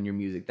different stuff in your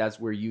music. That's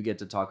where you get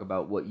to talk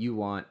about what you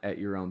want at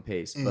your own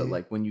pace. But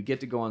like when you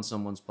get to go on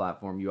someone's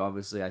platform, you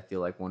obviously, I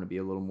feel like, want to be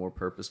a little more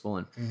purposeful.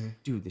 And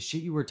dude, the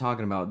shit you were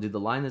talking about, dude, the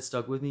line that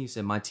stuck with me, you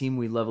said, "My team,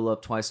 we level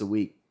up twice a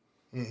week."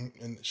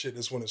 And shit,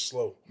 this one is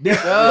slow.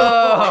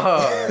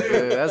 Oh,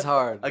 dude, that's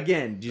hard.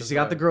 Again, you just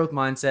got the growth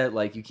mindset.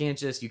 Like you can't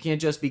just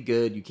be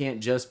good. You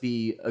can't just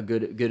be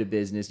good at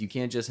business. You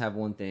can't just have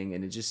one thing.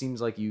 And it just seems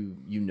like you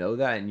know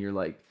that, and you're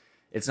like,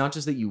 it's not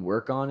just that you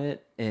work on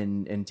it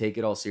and take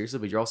it all seriously,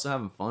 but you're also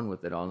having fun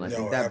with it all. And I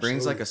think that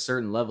brings like a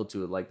certain level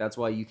to it. Like that's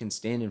why you can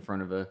stand in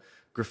front of a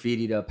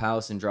graffitied up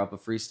house and drop a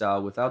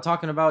freestyle without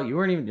talking about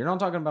you're not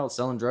talking about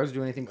selling drugs or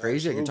doing anything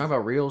crazy. You're talking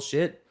about real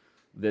shit.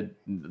 The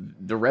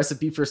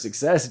recipe for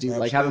success, dude.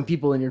 Like having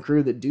people in your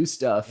crew that do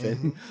stuff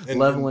and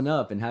leveling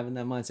up and having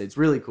that mindset. It's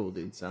really cool,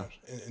 dude. So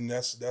and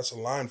that's a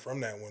line from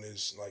that one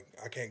is like,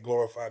 I can't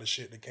glorify the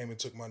shit that came and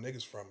took my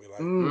niggas from me.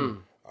 Like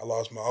I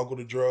lost my uncle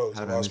to drugs.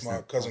 I lost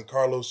my cousin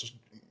Carlos to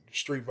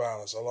street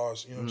violence. I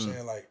lost, you know what I'm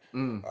saying? Like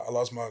I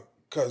lost my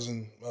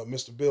cousin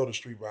Mr. Bill to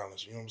street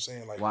violence. You know what I'm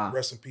saying? Like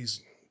rest in peace,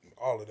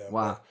 all of that.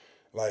 Wow.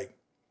 But, like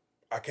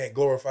I can't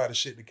glorify the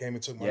shit that came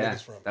and took my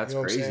niggas from me. That's you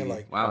know crazy. What I'm saying?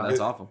 Like, wow, that's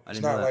awful.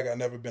 It's not like I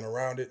never been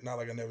around it. Not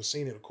like I never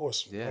seen it. Of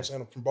course, you know what I'm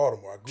saying? I'm from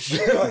Baltimore.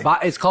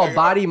 It's called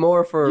Body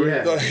More for a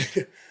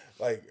reason.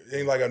 Like it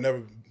ain't like I've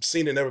never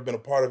seen it, never been a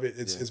part of it.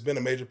 It's been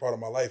a major part of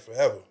my life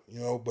forever, you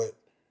know. But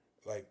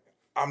like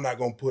I'm not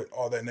gonna put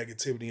all that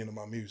negativity into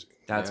my music.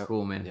 That's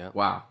cool, man. Yep.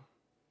 Wow,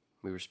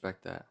 we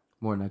respect that.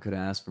 More than I could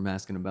have asked from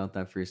asking about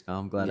that freestyle.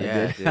 I'm glad I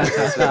did. Dude,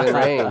 that's within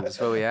range. That's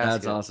what we asked.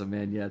 That's awesome,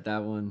 man. Yeah,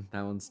 that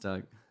one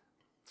stuck.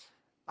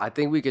 I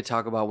think we could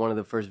talk about one of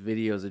the first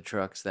videos of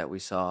trucks that we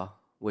saw,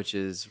 which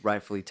is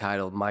rightfully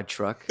titled "My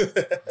Truck."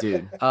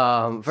 Dude.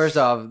 First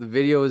off, the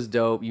video was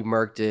dope. You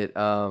murked it.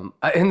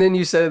 And then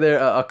you said there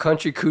a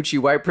country coochie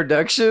white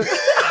production.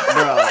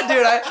 Bro.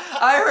 Dude,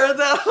 I heard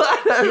that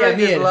line. He had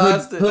me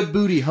at hood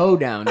booty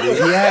hoedown, dude.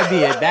 He had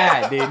me at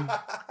that,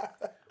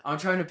 dude. I'm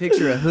trying to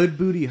picture a hood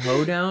booty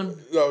hoedown.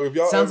 No, if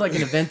y'all sounds like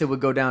an event that would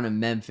go down in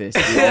Memphis,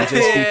 dude. It'd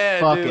just be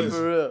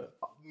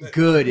fucking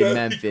good in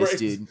Memphis,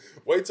 dude.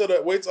 Wait till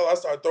I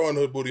start throwing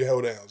hood booty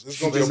hoedowns.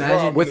 It's gonna be a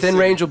problem. Within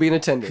range will be an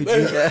attendant.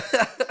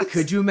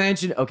 Could you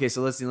imagine? Okay,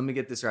 so let's see. Let me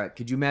get this right.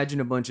 Could you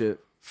imagine a bunch of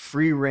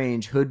free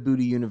range hood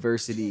booty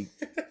university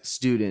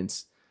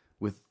students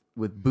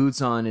with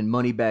boots on and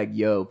Moneybag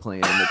Yo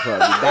playing in the club?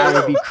 Dude, that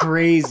would be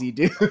crazy,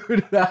 dude.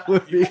 That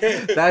would be.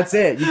 That's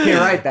it. You can't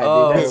write that,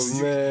 dude.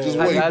 That's,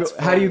 man. Just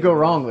how do you go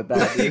wrong with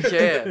that? You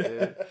can't,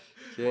 dude.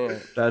 Yeah.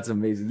 That's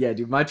amazing. Yeah,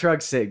 dude, my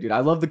truck's sick, dude. I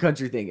love the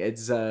country thing.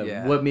 It's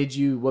what made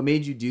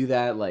you do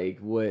that? Like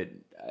what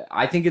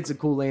I think it's a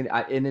cool lane,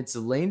 and it's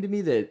a lane to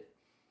me that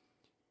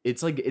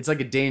it's like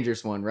a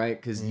dangerous one, right?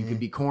 Because you could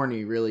be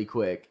corny really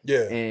quick.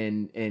 Yeah.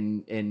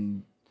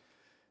 And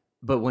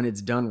but when it's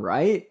done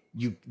right,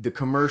 the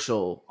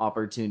commercial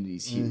opportunity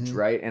is huge,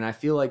 right? And I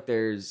feel like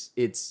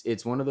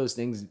it's one of those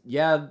things.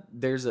 Yeah,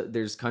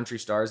 there's country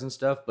stars and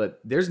stuff,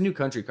 but there's new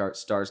country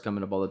stars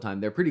coming up all the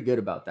time. They're pretty good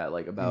about that,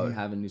 like about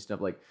having new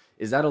stuff. Like,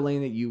 is that a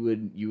lane that you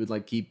would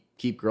like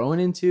keep growing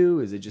into?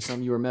 Is it just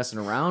something you were messing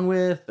around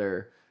with,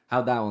 or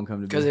how'd that one come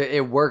to be? Because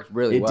it worked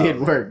really well. It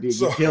did work, dude.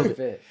 You killed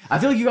it. I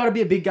feel like you got to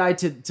be a big guy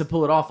to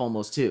pull it off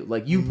almost too.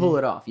 Like you pull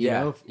it off. You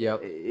know?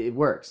 Yep. It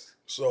works.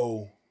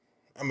 So,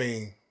 I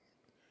mean,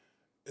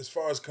 as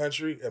far as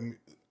country, I mean,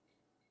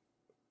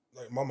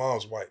 like my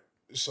mom's white,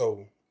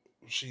 so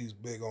she's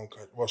big on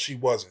country. Well, she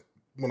wasn't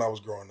when I was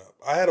growing up.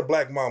 I had a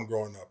black mom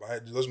growing up.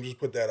 Let's just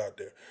put that out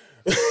there.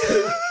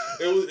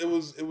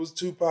 It was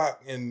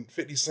Tupac and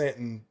 50 Cent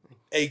and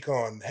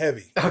Akon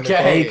heavy.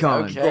 Okay,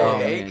 Akon.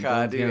 Okay,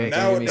 Akon, dude.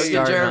 Don't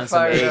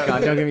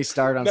get me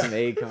started on some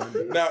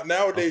Akon.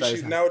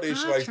 Nowadays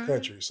she likes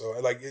country, so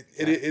like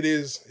it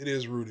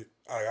is rooted.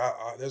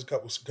 There's a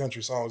couple of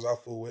country songs I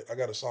fool with. I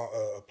got a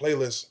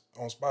playlist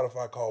on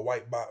Spotify called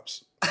White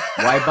Bops.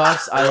 White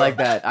Bops? I like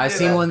that. I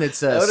seen one that's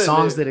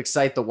songs that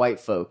excite the white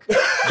folk.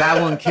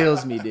 That one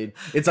kills me, dude.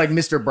 It's like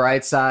Mr.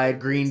 Brightside,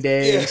 Green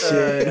Day, and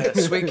shit.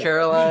 Sweet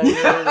Caroline.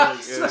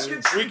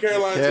 Sweet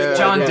Caroline. Yeah.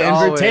 John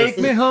Denver, take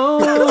me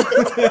home.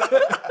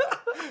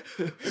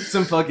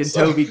 Some fucking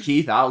Toby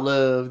Keith. I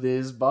love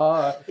this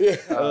bar. Yeah.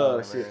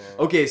 Oh shit.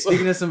 Okay,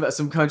 speaking of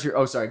some country.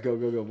 Oh, sorry. Go.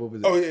 What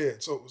was it? Oh yeah.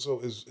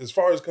 So as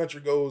far as country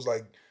goes,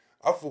 like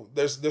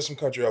there's some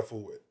country I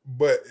fool with,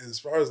 but as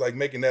far as like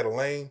making that a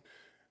lane,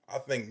 I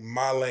think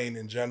my lane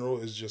in general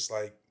is just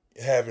like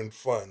having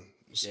fun.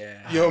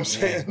 Yeah. You know what I'm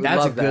saying?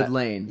 That's a good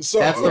lane. So,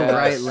 that's the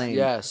right lane.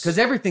 Yes. Because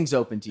everything's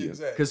open to you.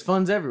 Exactly. Because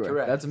fun's everywhere.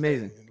 Correct. That's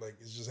amazing. Like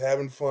it's just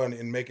having fun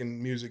and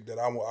making music that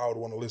I would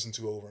want to listen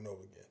to over and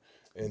over again.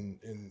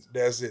 And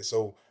that's it.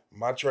 So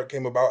my truck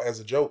came about as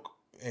a joke,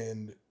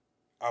 and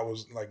I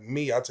was like,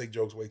 I take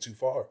jokes way too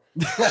far.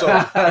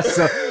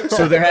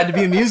 So there had to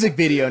be a music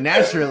video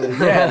naturally.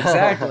 Yeah,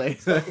 exactly.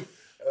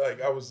 Like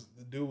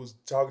the dude was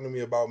talking to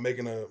me about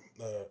making a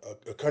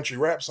country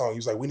rap song. He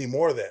was like, we need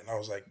more of that. And I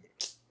was like,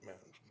 man,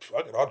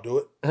 fuck it, I'll do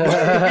it.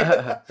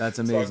 That's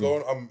amazing.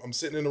 So I'm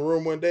sitting in the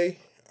room one day.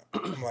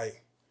 I'm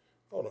like,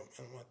 hold on,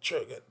 man, my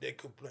truck got that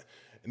cool plan.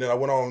 And then I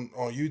went on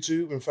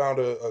YouTube and found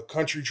a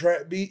country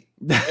trap beat.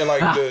 And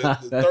like the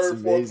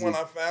third, fourth one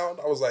I found,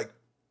 I was like,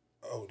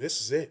 oh,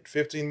 this is it.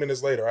 15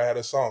 minutes later, I had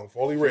a song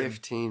fully written.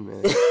 15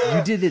 minutes.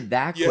 You did it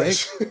that quick?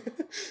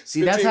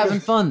 See, that's having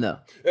fun, though.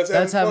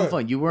 That's having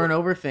fun. You weren't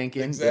overthinking.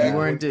 Exactly. You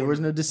weren't. There was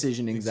no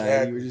decision anxiety.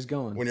 Exactly. You were just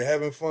going. When you're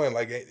having fun,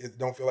 like it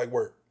don't feel like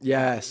work.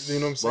 Yes. You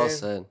know what I'm saying? Well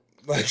said.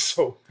 Like,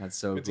 so That's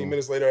so 15 cool.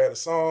 minutes later, I had a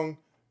song.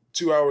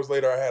 2 hours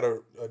later, I had a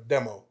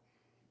demo.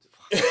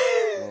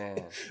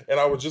 And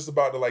I was just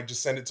about to like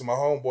just send it to my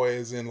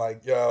homeboys and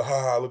like, yeah,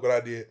 haha, look what I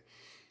did.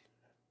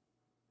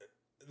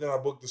 Then I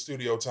booked the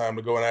studio time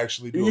to go and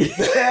actually do it.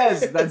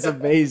 Yes, that's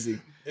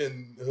amazing.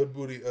 And Hood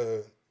Booty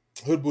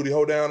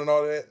Hold Down and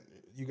all that.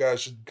 You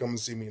guys should come and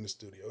see me in the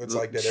studio. It's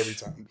like that every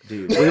time.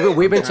 Dude,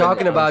 we've been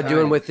talking about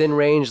doing within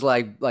range,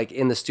 like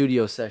in the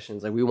studio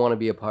sessions. Like we want to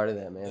be a part of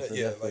that, man. So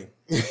Yeah, like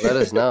let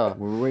us know.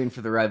 We're waiting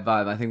for the right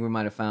vibe. I think we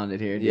might have found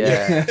it here. Dude.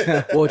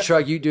 Yeah. Well,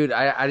 Truck, you dude,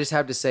 I just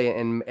have to say,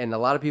 and a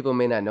lot of people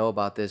may not know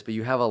about this, but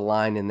you have a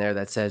line in there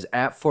that says,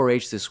 "At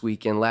 4-H this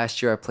weekend.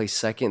 Last year I placed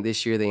second.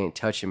 This year they ain't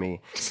touching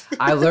me."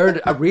 I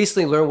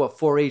recently learned what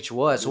 4-H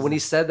was. So when he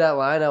said that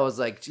line, I was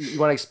like, "You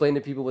want to explain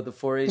to people what the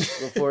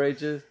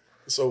 4-H is?"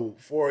 So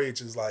 4-H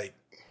is like,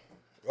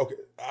 okay,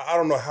 I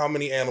don't know how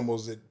many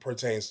animals it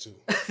pertains to,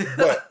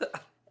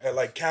 but at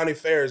like county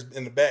fairs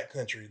in the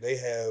backcountry, they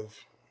have.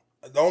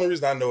 The only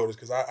reason I know it is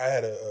because I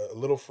had a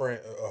little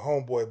friend, a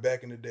homeboy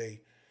back in the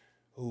day,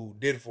 who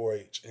did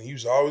 4-H, and he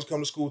used to always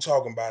come to school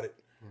talking about it.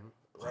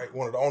 Right,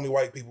 one of the only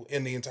white people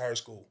in the entire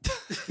school.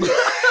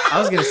 I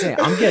was gonna say,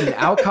 I'm getting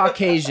out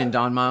Caucasianed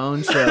on my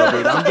own show,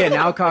 dude. I'm getting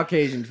out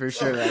Caucasian for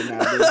sure right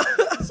now, dude.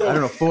 So, I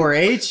don't know,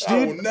 4-H,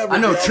 dude. I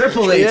know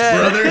Triple H,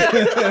 brother.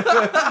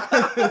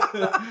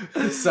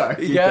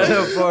 Sorry, you gotta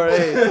know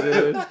 4-H,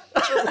 dude.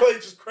 Triple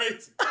H is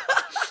crazy.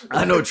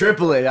 I know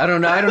Triple H. I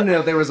don't know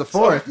if there was a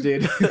fourth,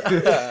 dude.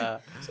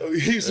 So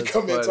he used to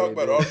come in and talk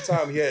about it all the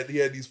time. He had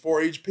these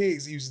 4-H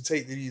pigs. He used to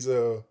take these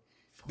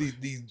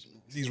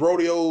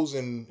rodeos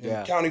and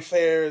county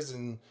fairs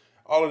and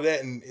all of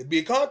that, and it'd be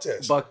a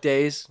contest. Buck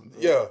days.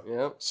 Yeah.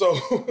 Yep. So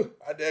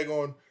I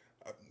daggone,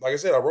 like I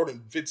said, I wrote it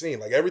in 15.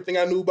 Like everything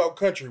I knew about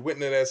country went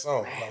into that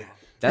song. Like,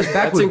 that's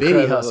back with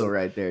Biddy Hustle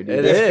right there, dude.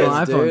 It is,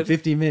 iPhone dude.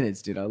 50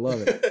 minutes, dude. I love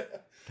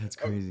it. That's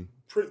crazy.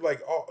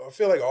 I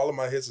feel like all of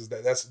my hits is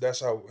that's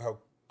how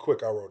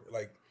quick I wrote it.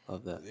 Like,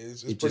 love that.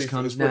 It's it pretty, just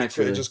comes it's pretty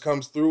naturally. quick. It just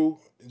comes through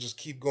and just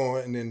keep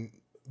going. And then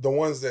the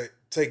ones that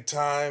take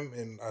time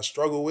and I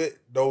struggle with,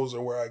 those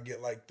are where I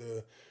get like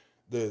the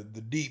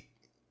deep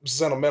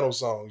sentimental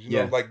songs, you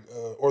know, like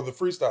or the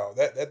freestyle.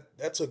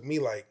 That took me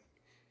like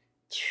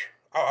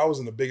I was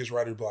in the biggest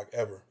writer's block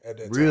ever at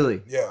that time.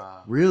 Really? Yeah.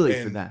 Wow. Really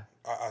And for that?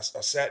 I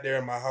sat there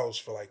in my house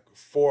for like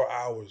 4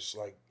 hours,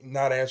 like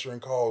not answering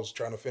calls,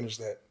 trying to finish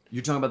that.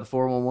 You're talking about the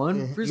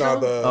 411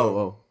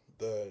 freestyle?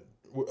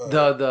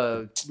 No,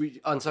 the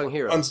the unsung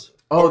heroes.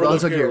 the Overlooked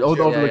unsung heroes. Oh,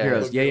 the yeah. Overlooked Yeah,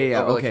 heroes. yeah. Yeah.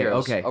 Overlooked Okay,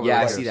 Heroes. okay. Overlooked Yeah, I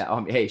Heroes. see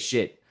that. Hey,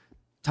 shit.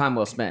 Time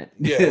well spent.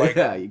 Yeah, like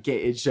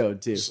it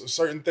showed too.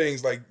 certain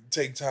things like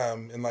take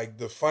time, and like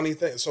the funny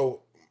thing.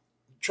 So,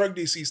 Truck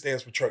DC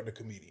stands for Truck the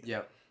Comedian.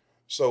 Yep.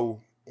 So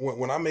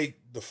when I make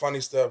the funny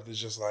stuff, it's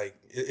just like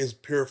it's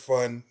pure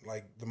fun.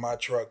 Like my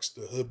trucks,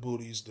 the Hood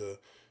Booties,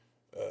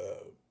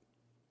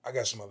 I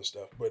got some other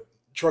stuff, but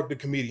Truck the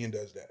Comedian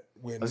does that.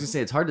 When I was gonna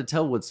say it's hard to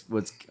tell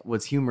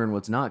what's humor and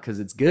what's not because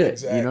it's good.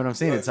 Exactly. You know what I'm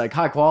saying? Yeah. It's like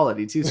high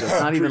quality too, so it's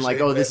not even like,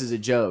 Appreciate oh, this that. is a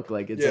joke.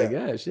 Like it's like,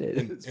 yeah, shit.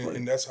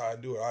 and that's how I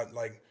do it.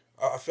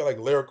 I feel like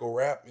lyrical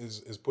rap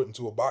is put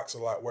into a box a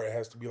lot where it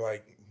has to be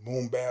like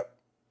boom bap,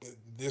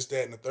 this,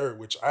 that, and the third,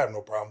 which I have no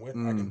problem with.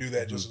 I can do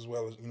that just as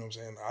well as, you know what I'm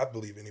saying? I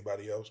believe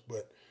anybody else.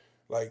 But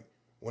like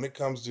when it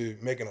comes to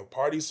making a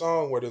party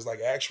song where there's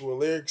like actual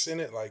lyrics in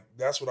it, like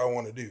that's what I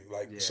want to do.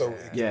 Like so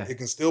it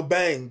can still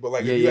bang, but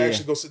like if you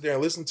actually go sit there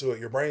and listen to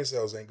it, your brain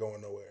cells ain't going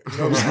nowhere. You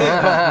know what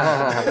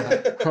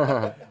I'm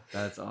saying?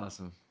 That's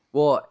awesome.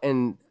 Well,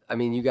 and I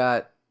mean, you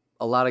got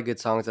a lot of good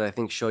songs that I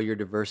think show your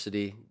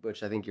diversity,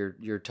 which I think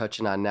you're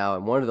touching on now.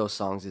 And one of those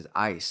songs is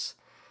Ice.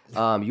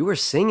 You were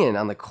singing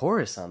on the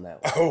chorus on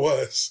that one. I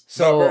was.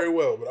 So, not very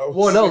well, but I was.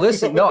 Well, no,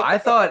 listen. No, I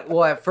thought,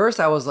 at first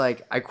I was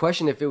like, I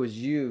questioned if it was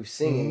you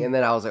singing. And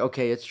then I was like,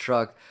 okay, it's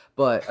Truck.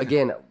 But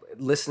again,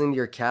 listening to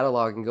your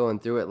catalog and going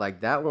through it,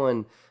 like that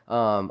one,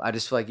 I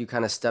just feel like you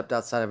kind of stepped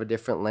outside of a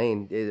different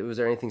lane. Was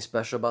there anything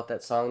special about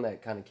that song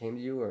that kind of came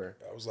to you? Or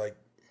That was like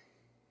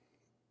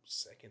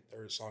second,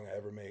 third song I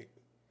ever made.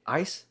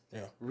 Ice?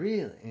 Yeah.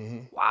 Really? Mm-hmm.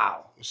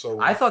 Wow. So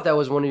I thought that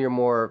was one of your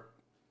more,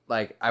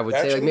 like, I would say,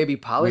 like Actually, maybe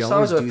polished we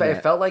songs. always Or do it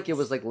that. felt like it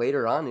was like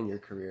later on in your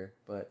career.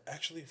 But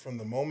actually, from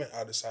the moment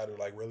I decided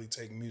to like really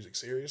take music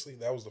seriously,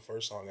 that was the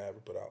first song I ever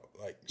put out.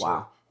 Like,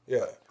 Wow. So,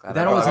 yeah.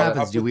 That always I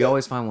happens, put dude. We that-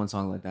 always find one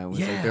song like that. Where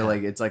it's like they're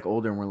like, it's like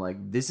older, and we're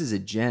like, this is a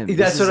gem. This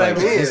that's is what I like-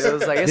 mean. This, It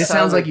was like, it this sounds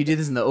sounds like you did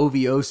this in the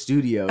OVO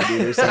studio,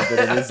 dude, or something.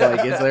 And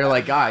they're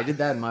like, I did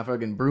that in my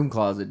fucking broom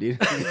closet, dude.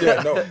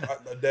 Yeah, no,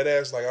 dead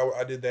ass. Like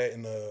I did that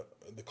in the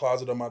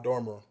closet of my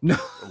dorm room. No,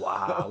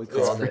 wow, we it's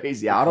called it.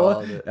 crazy. We Ottawa,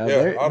 called it. Out Yeah,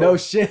 there? Ottawa. No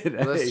shit.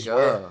 Let's Hey,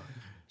 go.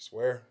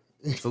 Swear.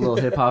 it's a little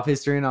hip hop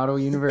history in Ottawa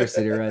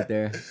University right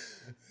there.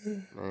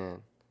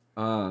 Man.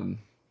 All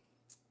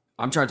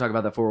I'm trying to talk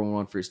about that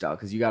 411 freestyle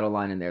because you got a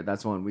line in there.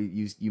 That's one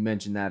you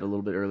mentioned that a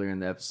little bit earlier in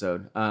the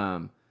episode.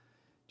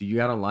 Do you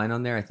got a line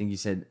on there? I think you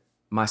said,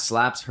 "My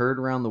slaps heard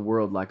around the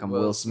world like I'm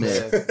Will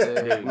Smith."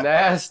 Dude,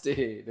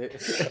 nasty. Dude,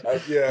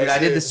 I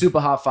did the super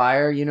hot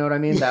fire. You know what I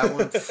mean? That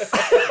one.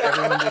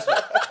 Everyone just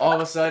all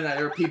of a sudden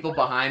there were people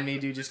behind me,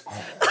 dude. Just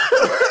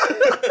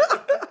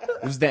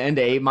it was the end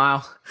of 8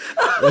 Mile.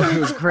 It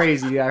was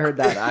crazy. I heard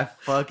that. I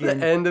fucking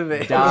the end of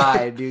it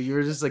died, dude. You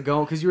were just like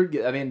going because you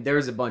were. I mean, there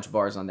was a bunch of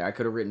bars on there. I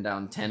could have written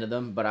down 10 of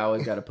them, but I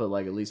always got to put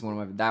like at least one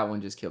of my. That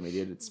one just killed me,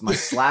 dude. It's my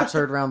slaps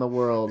heard around the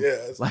world.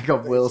 Like a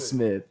Will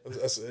Smith.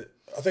 That's it.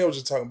 I think I was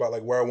just talking about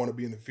like where I want to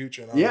be in the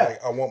future, and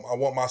I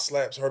want my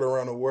slaps heard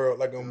around the world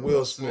like I'm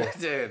Will Smith.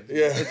 Dude,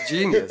 it's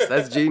genius.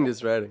 That's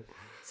genius writing.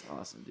 It's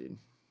awesome, dude.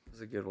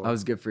 That's a good one. That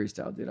was good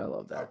freestyle, dude. I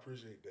love that. I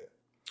appreciate that.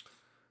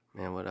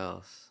 Man, what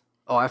else?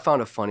 Oh, I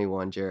found a funny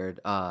one, Jared.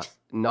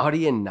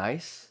 Naughty and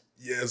Nice.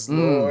 Yes,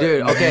 Lord.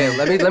 Dude, okay,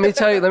 let me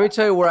tell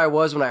you where I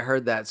was when I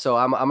heard that. So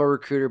I'm a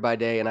recruiter by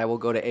day, and I will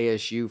go to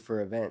ASU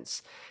for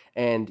events.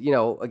 And you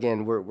know,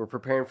 again, we're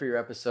preparing for your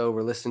episode.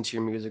 We're listening to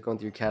your music, going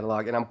through your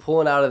catalog, and I'm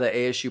pulling out of the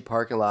ASU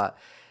parking lot,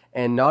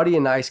 and Naughty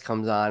and Nice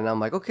comes on, and I'm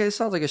like, okay, this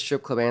sounds like a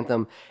strip club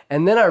anthem.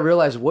 And then I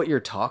realize what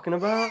you're talking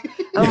about.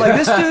 I'm like,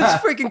 this dude's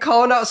freaking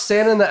calling out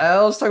Santa and the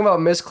elves, talking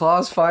about Miss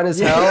Claus fine as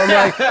hell.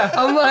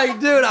 I'm like,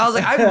 dude, I was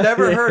like, I've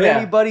never heard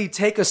anybody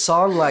take a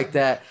song like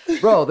that,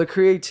 bro. The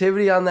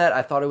creativity on that,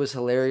 I thought it was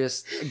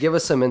hilarious. Give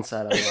us some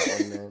insight on that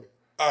one, man.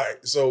 All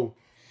right, so.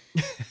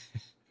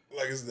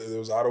 There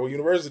was Ottawa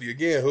University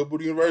again, Hood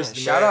Booty University.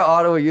 Shout out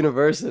Ottawa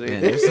University.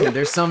 Man,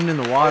 there's something in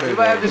the water. We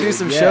might have to do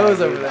some shows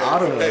over there.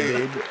 Ottawa,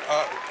 dude.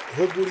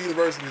 Hood Booty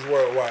University is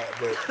worldwide,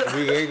 but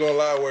we ain't gonna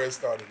lie where it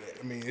started at.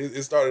 I mean,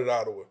 it started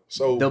at Ottawa.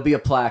 So there'll be a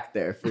plaque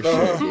there for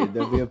sure, dude.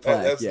 There'll be a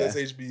plaque. That's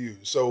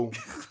HBU. So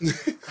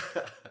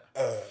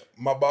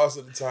my boss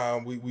at the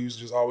time, we used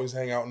to just always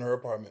hang out in her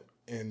apartment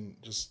and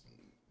just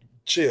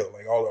chill.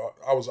 Like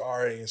I was an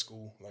RA in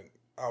school, like.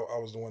 I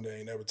was the one that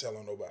ain't never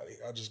telling nobody.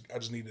 I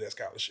just needed that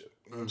scholarship.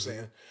 You know what I'm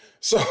saying?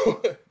 So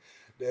could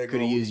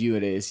have used you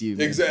at ASU.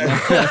 Man.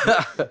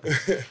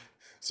 Exactly.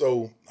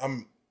 So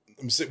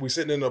we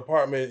sitting in the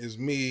apartment. Is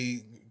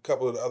me, a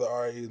couple of the other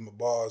RAs, my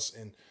boss,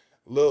 and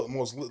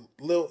most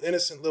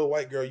innocent little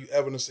white girl you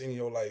ever seen in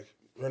your life.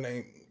 Her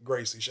name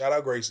Gracie. Shout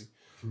out Gracie.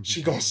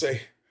 She gonna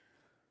say,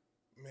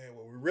 "Man,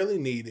 what we really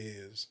need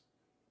is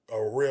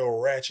a real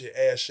ratchet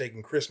ass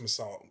shaking Christmas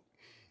song."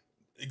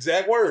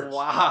 Exact words.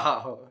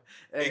 Wow.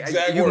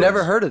 Exact You've words.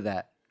 never heard of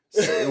that.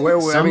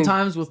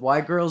 Sometimes with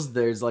white girls,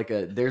 there's like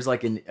a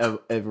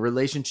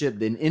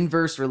relationship, an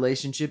inverse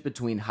relationship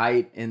between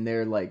height and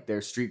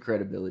their street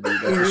credibility.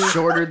 Like the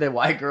shorter the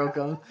white girl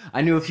comes,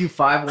 I knew a few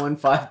 5'1",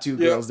 5'2"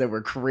 girls that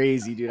were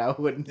crazy, dude. I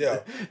wouldn't.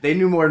 Yeah. They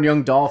knew more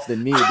Young Dolph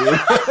than me, dude.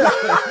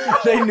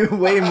 They knew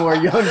way more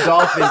Young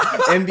Dolph than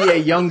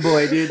NBA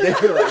YoungBoy, dude. They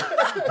were like,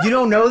 "You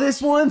don't know this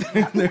one?"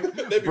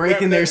 They're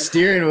breaking their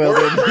steering wheel,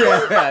 dude.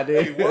 Yeah,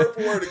 dude. Hey, word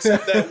for word,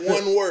 except that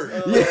one word.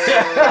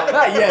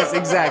 Yes,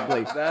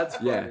 exactly. That's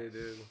funny,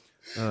 dude.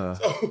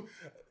 So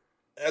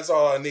that's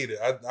all I needed.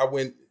 I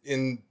went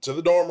into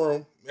the dorm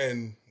room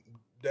and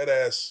that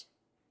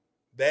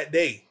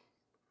day.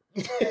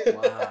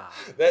 Wow.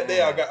 That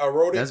day I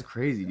wrote it. That's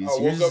crazy, dude.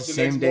 So you're just the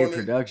same day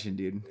production,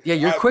 dude. Yeah,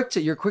 you're quick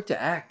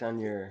to act on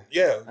your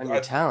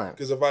talent.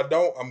 Because if I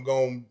don't, I'm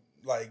going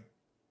like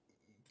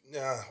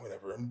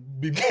whatever.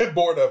 Be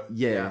bored of it.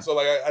 Yeah. So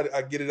like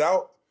I get it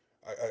out.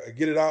 I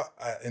get it out,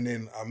 and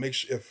then I make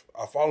sure if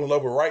I fall in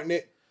love with writing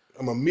it,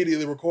 I'm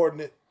immediately recording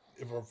it.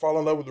 If I fall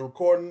in love with the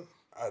recording,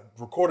 I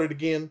record it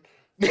again,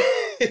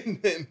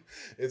 and then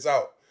it's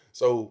out.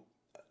 So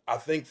I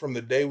think from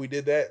the day we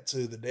did that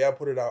to the day I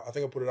put it out, I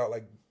think I put it out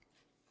like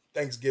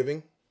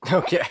Thanksgiving.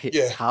 Okay.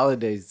 Yeah.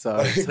 Holidays. So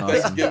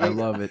Thanksgiving. I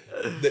love it.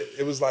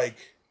 It was like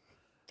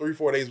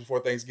 3-4 days before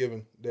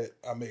Thanksgiving that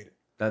I made it.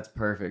 That's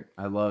perfect.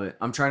 I love it.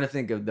 I'm trying to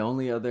think of the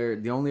only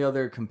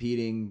other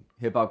competing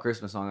hip hop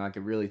Christmas song I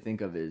could really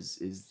think of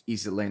is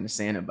East Atlanta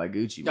Santa by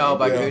Gucci. Man. Oh,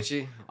 by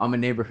Gucci. I'm a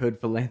neighborhood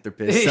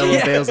philanthropist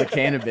selling bales of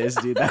cannabis,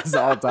 dude. That's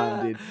all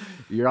time, dude.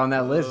 You're on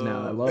that list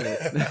now. I love it.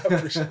 I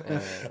appreciate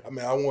it. I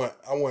mean, I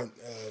want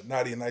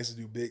Naughty and Nice to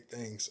do big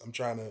things. I'm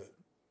trying to.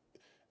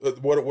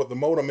 What the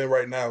mode I'm in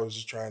right now is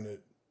just trying to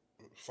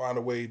find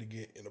a way to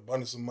get an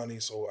abundance of money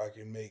so I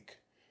can make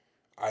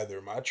either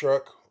my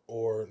truck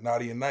or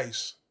Naughty and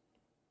Nice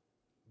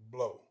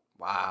blow.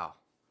 Wow.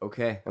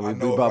 Okay. And we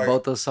brought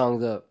both those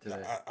songs up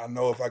today. I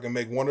know if I can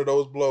make one of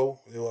those blow,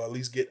 it will at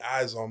least get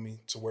eyes on me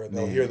to where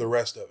they'll hear the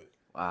rest of it.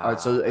 Wow. All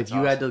right. So if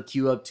you had to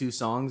queue up 2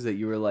 songs that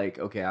you were like,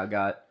 okay, I've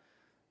got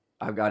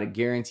a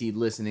guaranteed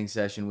listening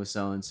session with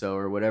so and so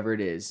or whatever it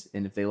is,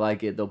 and if they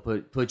like it, they'll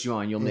put you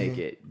on. You'll make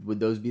it.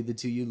 Would those be the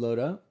 2 you'd load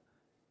up?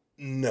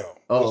 No.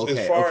 Oh,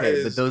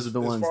 okay. But those are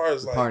the ones,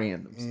 the party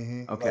anthems.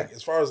 Mm-hmm, okay. Like,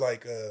 as far as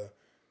like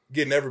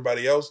getting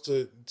everybody else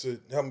to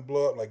help me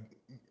blow up, like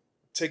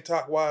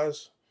TikTok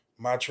wise,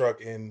 my truck,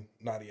 and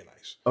Naughty and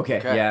Nice.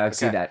 Okay, yeah, I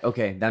see that.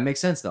 Okay, that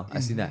makes sense though. I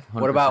see that.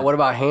 100%. What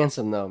about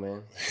Handsome though,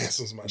 man?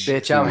 Handsome's my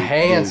Bitch, shit. I'm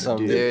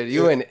handsome, dude.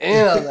 You went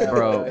in on that,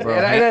 bro.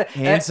 And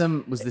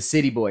Handsome was the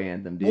city boy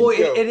anthem, dude. Well,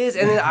 it is,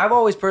 and then I've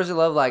always personally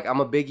loved, like, I'm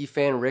a Biggie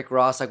fan, Rick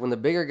Ross, like when the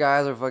bigger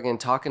guys are fucking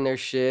talking their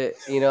shit,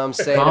 you know what I'm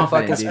saying?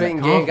 Fucking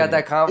spitting game, got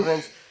that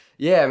confidence.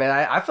 Yeah, man,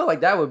 I feel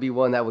like that would be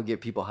one that would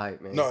get people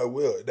hyped, man. No, it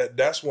will.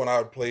 That's when I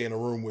would play in a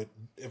room with.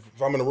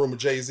 If I'm in a room with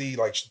Jay-Z,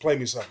 like, play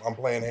me something, I'm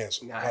playing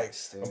Handsome.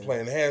 Nice, like, I'm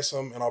playing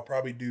Handsome, and I'll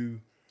probably do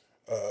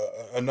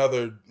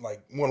another,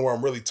 like, one where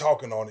I'm really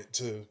talking on it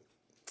to.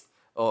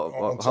 Hold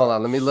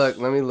on. Let me look.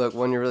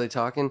 When you're really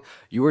talking,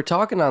 you were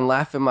talking on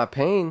 "Laugh in My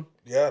Pain."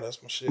 Yeah,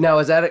 that's my shit. Now,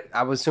 is that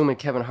I was assuming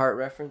Kevin Hart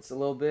reference a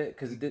little bit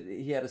because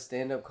he had a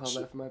stand up called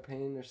 "Laugh in My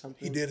Pain" or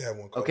something. He did have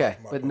one. Called okay, Laugh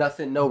in My but Pain.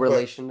 nothing, no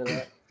relation to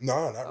that.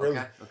 No, not really.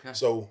 Okay.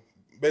 So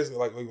basically,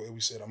 like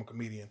we said, I'm a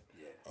comedian.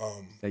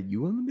 Is that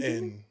you on the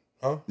beginning?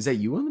 Is that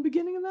you on the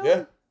beginning of that? Yeah.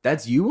 One?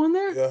 That's you on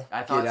there? Yeah.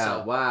 I thought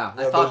so. Wow.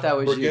 I thought that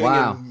was you.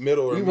 Wow.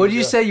 Middle. What did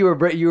you say? You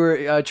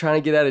were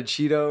trying to get at a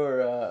Cheeto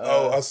or?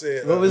 I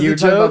said. What was you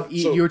the were talking joke?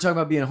 about you were talking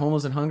about being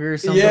homeless and hungry or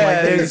something Yeah,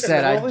 like that. You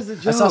said what was the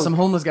I saw joke? some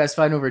homeless guys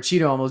fighting over a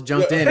Cheeto, almost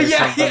jumped in or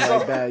something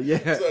like that.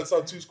 Yeah. So I saw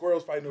two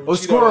squirrels fighting over. Oh,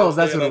 Cheetos, squirrels!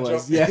 That's what it and I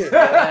was. jumped in.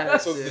 Yeah.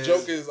 So the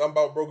joke is, I'm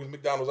about broke as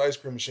McDonald's ice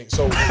cream machine.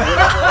 So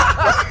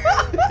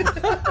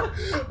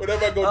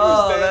whenever I go do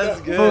a stand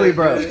up, good. Fully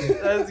broke.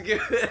 That's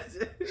good.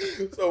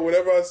 So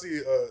whenever I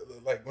see,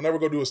 whenever I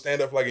go do a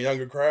stand up for like a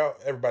younger crowd,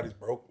 everybody's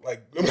broke.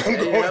 Like, that's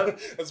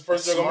the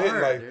first joke I'm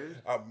hitting. Like,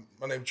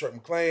 my name is Chuck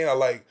McClain. I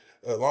like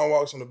long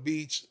walks on the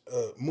beach,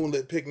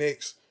 moonlit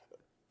picnics,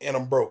 and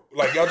I'm broke.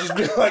 Like, y'all just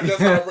be like, that's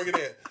how I bring it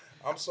in.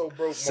 I'm so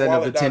broke. My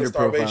wallet died of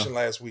starvation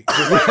last week.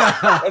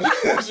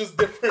 It's just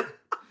different.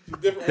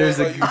 There's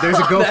a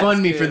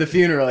GoFundMe for the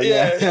funeral.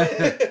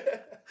 Yeah.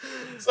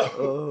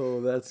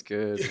 Oh, that's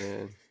good,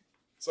 man.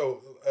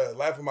 So,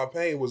 Laugh in My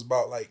Pain was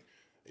about like,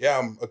 yeah,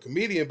 I'm a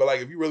comedian, but like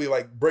if you really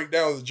like break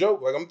down the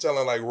joke, like I'm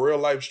telling like real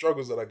life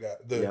struggles that I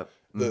got.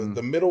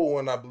 The middle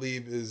one I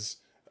believe is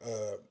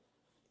I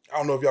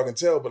don't know if y'all can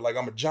tell, but like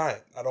I'm a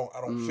giant. I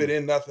don't fit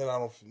in nothing. I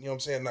don't, you know what I'm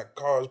saying? Like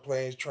cars,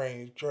 planes,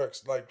 trains,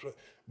 trucks,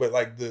 but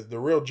like the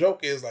real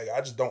joke is like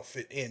I just don't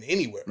fit in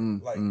anywhere.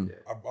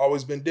 I've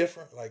always been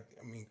different. Like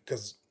I mean,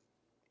 because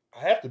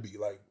I have to be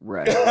like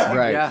right.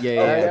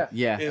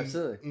 Yeah. And,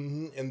 absolutely.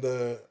 In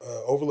the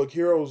Overlook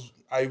Heroes,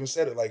 I even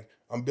said it like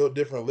I'm built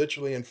different,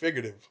 literally and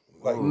figuratively,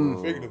 like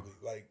figuratively,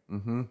 like that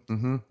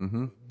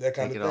kind Take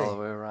of it thing. all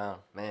the way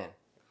around, man.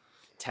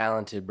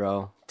 Talented,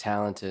 bro.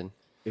 Talented.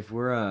 If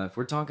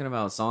we're talking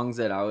about songs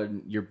that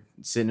you're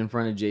sitting in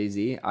front of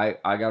Jay-Z, I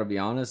gotta be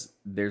honest.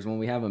 There's one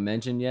we haven't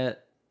mentioned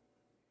yet.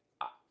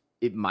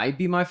 It might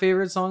be my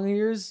favorite song of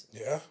yours.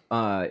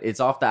 Yeah. It's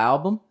off the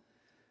album.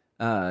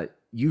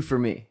 You For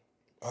Me.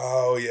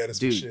 Oh yeah, that's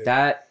dude. shit.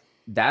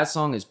 That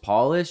song is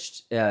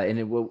polished, and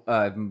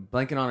I'm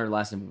blanking on her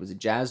last name. Was it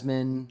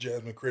Jasmine?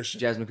 Jasmine Christian.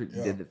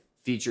 Did the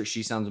feature.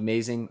 She sounds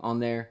amazing on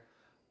there.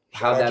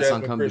 Shout How that out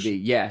song Jasmine come Christian. to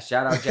be? Yeah,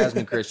 shout out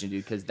Jasmine Christian,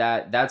 dude, because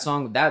that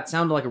song that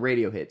sounded like a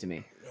radio hit to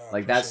me.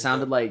 Like that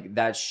sounded like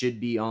that should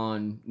be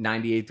on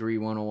 98.3,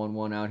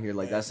 101.1 out here.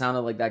 Like that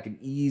sounded like that could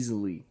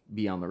easily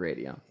be on the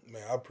radio.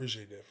 Man, I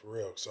appreciate that for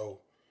real. So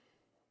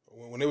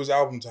when it was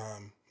album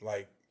time,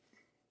 like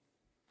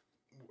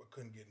I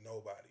couldn't get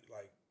nobody.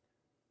 Like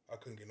I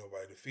couldn't get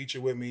nobody to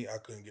feature with me. I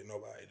couldn't get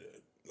nobody to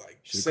like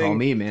sing. Call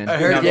me, man. I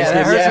heard,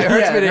 that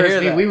hurts me to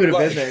hear that. We would have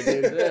been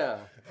there, dude. Yeah.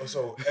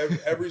 So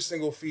every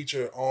single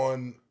feature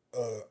on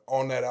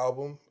that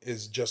album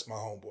is just my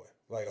homeboy,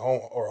 like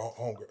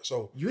homegirl.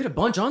 So you had a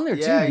bunch on there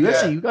too.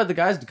 Yeah, You got the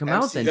guys to come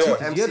out then. Yeah, You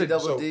had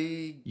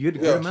to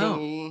get them out.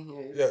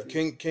 Yeah,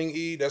 King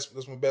E. That's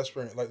my best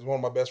friend. Like one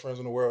of my best friends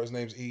in the world. His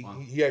name's E. Wow.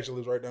 He actually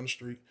lives right down the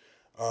street.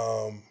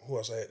 Who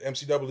else I had?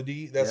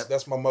 MCWD.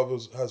 That's my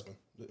mother's husband.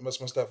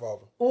 That's my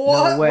stepfather.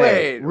 What? No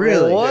way.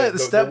 Really? What? Yeah, the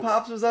Step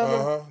Pops was on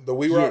there? The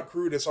We Rock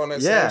crew that's on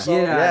that same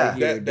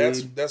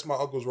song. That's my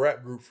uncle's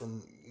rap group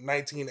from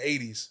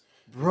 1980s.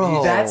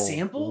 Bro, that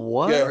sample?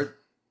 What? Yeah.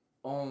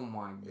 Oh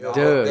my god,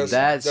 dude,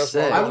 that's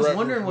sick. I was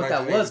wondering what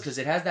that was because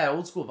it has that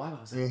old school vibe.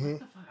 I was like, what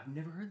the fuck? I've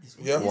never heard this.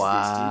 Yeah.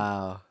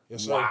 Wow.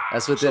 Yes, sir. Wow.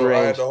 That's within So range.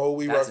 I had the whole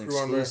We Rock crew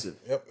exclusive.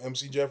 on there. Yep,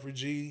 MC Jeffrey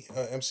G,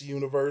 MC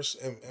Universe,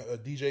 and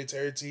DJ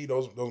Terry T.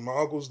 Those are my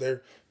uncles.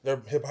 They're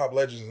hip hop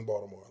legends in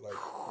Baltimore. Like,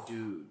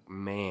 dude,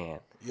 man.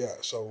 Yeah.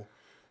 So,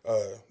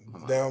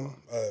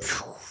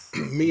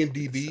 me and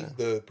DB,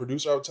 the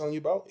producer I was telling you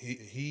about,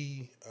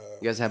 he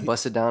you guys have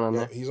Busted Down on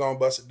there? He's on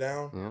Busted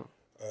Down. Yeah.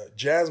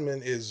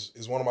 Jasmine is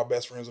one of my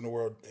best friends in the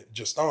world.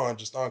 Justin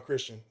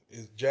Christian.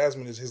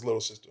 Jasmine is his little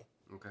sister.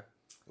 Okay.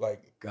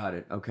 Like, got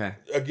it. Okay.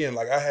 Again,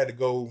 like I had to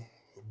go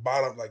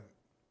bottom, like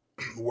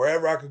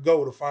wherever I could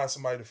go to find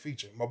somebody to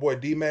feature. My boy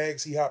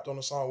D-Mags, he hopped on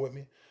the song with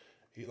me.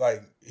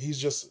 He's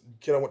just a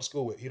kid I went to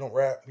school with. He don't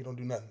rap. He don't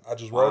do nothing. I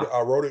just wrote it.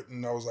 I wrote it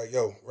and I was like,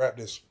 yo, rap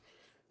this.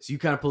 So you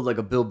kind of pulled like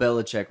a Bill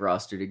Belichick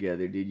roster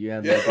together, dude. You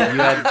had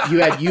like, you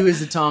had you as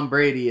the Tom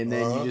Brady, and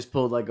then you just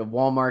pulled like a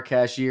Walmart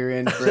cashier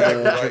in for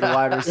the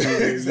wide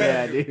receivers.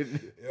 Exactly. Yeah,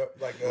 dude. Yep,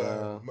 like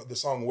the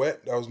song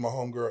 "Wet." That was my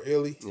homegirl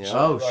Illy. Yeah.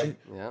 Oh like, shit.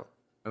 Yeah.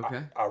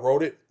 Okay. I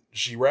wrote it.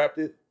 She rapped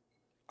it.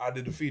 I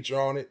did the feature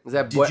on it. Is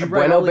that Did you write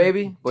Bueno all the-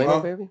 Baby? Bueno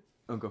Baby?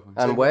 Oh, go for it.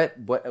 On Wet?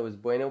 It was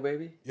Bueno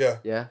Baby? Yeah.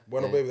 Yeah.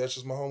 Bueno Yeah. Baby, that's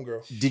just my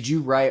homegirl. Did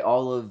you write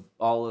all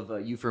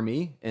of You for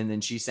Me, and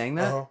then she sang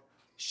that? Uh-huh.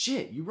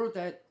 Shit, you wrote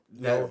that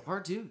No.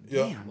 part too.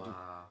 Yeah. Damn.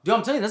 Dude,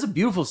 I'm telling you, that's a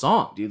beautiful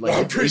song, dude. Like I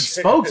it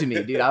appreciate spoke it. to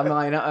me, dude. I'm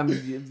like,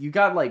 you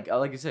got like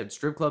I said,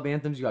 strip club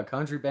anthems. You got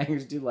country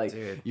bangers, dude. Like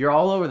you're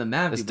all over the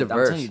map, It's dude. But I'm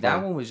diverse, telling you, that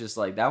man. one was just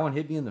like that one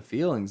hit me in the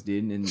feelings,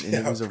 dude. And Yeah,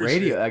 it was I a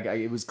radio. appreciate Like,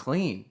 it was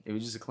clean. It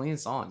was just a clean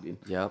song, dude.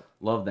 Yep.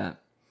 Love that.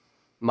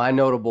 My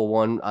notable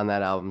one on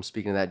that album,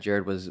 speaking of that,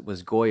 Jared,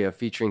 was Goya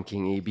featuring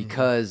King E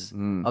because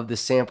of the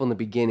sample in the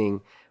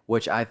beginning,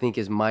 which I think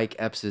is Mike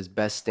Epps'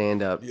 best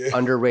stand-up,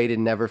 underrated,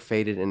 never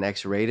faded, and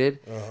X-rated.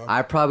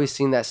 I've probably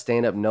seen that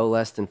stand-up no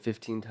less than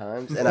 15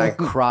 times, and I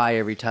cry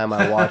every time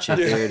I watch it,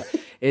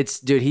 dude.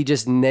 Dude, he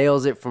just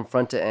nails it from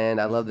front to end.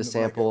 I love the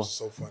sample.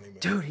 So funny, man.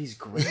 Dude, he's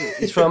great.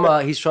 He's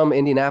from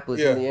Indianapolis,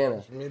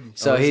 Indiana. From Indy.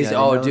 So yeah, I didn't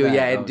know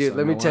that. Oh, dude, so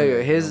let me no tell you,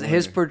 wonder,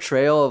 his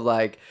portrayal of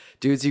like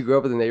dudes who grew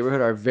up in the neighborhood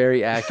are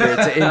very accurate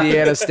to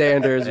Indiana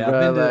standards, Yeah,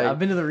 bro. I've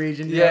been to the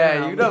region.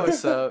 Yeah, you know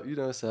what's up. You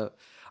know what's up.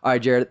 All right,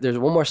 Jared, there's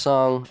one more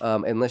song,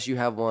 unless you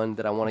have one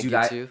that I want to Dude,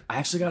 get to. I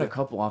actually got a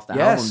couple off the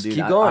Yes, album, dude.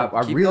 keep going,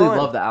 I keep really going.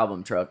 love the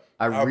album, Truck.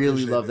 I really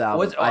appreciate love the it. album.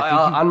 What's I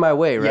think you- On My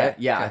Way, right?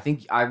 Yeah, Okay.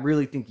 I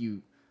really think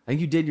you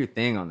did your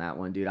thing on that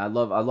one, dude. I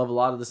love a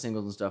lot of the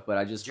singles and stuff, but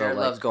I just Jared felt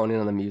like, loves going in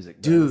on the music,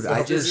 bro. dude, So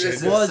I just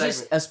appreciate well, this just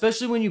segment.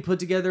 especially when you put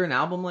together an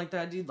album like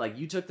that, dude. Like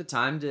you took the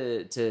time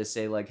to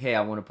say like, hey,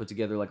 I want to put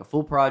together like a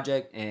full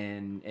project,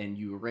 and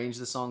you arrange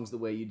the songs the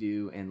way you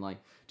do, and like,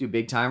 dude,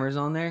 Big Timer's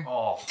on there.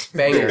 Oh,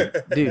 banger,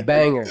 Dude,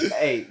 banger.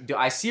 Hey, do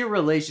I see a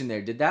relation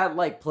there? Did that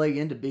like play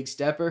into Big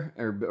Stepper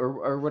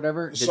or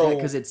whatever?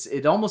 Because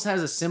it almost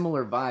has a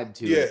similar vibe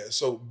to Yeah, it.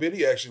 so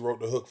Biddy actually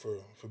wrote the hook for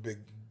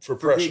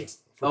Pressure.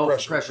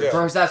 Pressure. Yeah.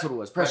 First, that's what it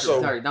was. Pressure.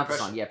 So- Sorry, not the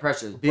song. Yeah,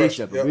 Pressure. Big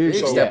Pressure, Stepper. yeah. Big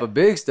So- Stepper.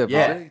 Big step.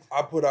 Yeah.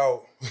 I put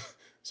out.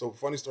 So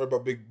funny story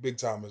about big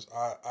timers.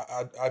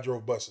 I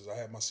drove buses. I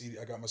had my CD.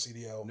 I got my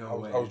CDL. No I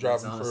was way.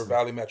 driving That's for awesome.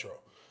 Valley Metro.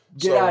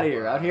 Get out of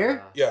here. Out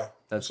here? Yeah,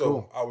 That's so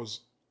cool. I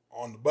was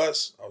on the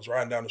bus. I was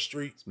riding down the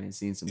street. This man's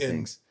seen some In,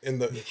 things. in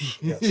the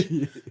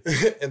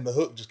and the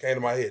hook just came to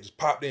my head. Just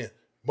popped in.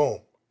 Boom.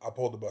 I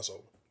pulled the bus over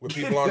with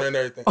people on there and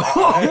everything.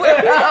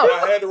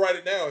 I had to write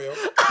it down, yo.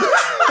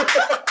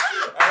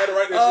 I had to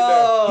write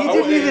that shit He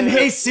down. didn't even,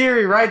 hey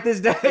Siri, write this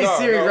down. Hey No,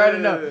 Siri, no, write it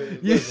down.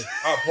 Listen,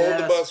 I pulled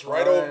the bus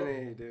right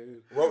over,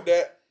 dude. wrote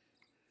that.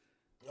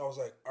 I was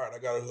like, all right, I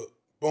got a hook.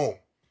 Boom.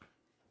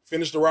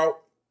 Finished the route.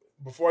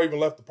 Before I even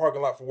left the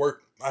parking lot for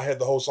work, I had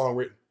the whole song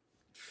written.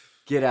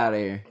 Get out of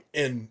here.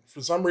 And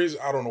for some reason,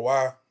 I don't know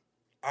why,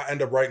 I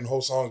end up writing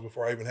whole songs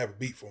before I even have a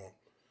beat for them.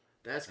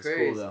 That's That's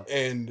crazy. cool though.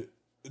 And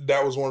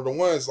that was one of the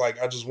ones,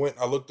 like, I just went,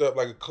 I looked up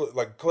like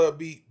a club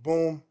beat,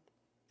 boom,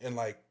 and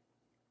like,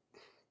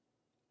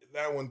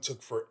 that one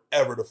took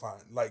forever to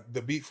find, like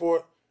the beat for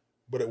it,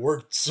 but it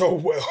worked so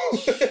well.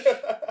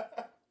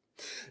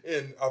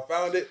 And I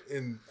found it,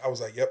 and I was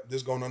like, yep, this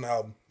is going on the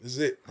album. This is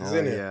it. It's Hell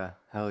in there. yeah.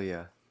 Hell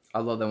yeah. I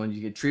love that one. You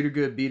get treat her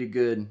good, beat her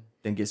good,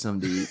 then get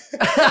something to eat.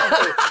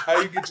 How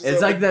you get yourself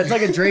It's like that. It's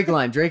like a Drake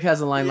line. Drake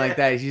has a line like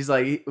that. He's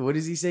like, what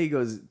does he say? He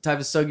goes, "Time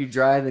to suck you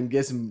dry, then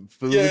get some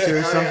food with you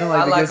or something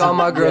like I that." like Get all some-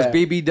 my girls yeah.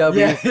 BBW.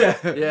 Yeah. Yeah,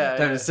 Time yeah.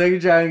 to suck you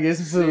dry and get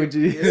some food with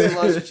you. Get some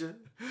lunch with you.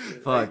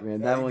 Fuck,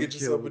 man, How that you one get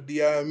yourself killed a me.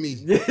 DI and me.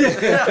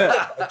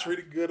 I treat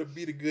it good or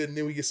beat it good, and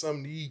then we get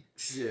something to eat.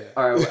 Yeah.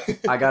 All right,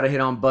 I gotta hit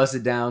on Bust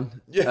It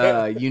Down.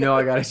 Yeah. I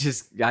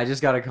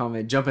just gotta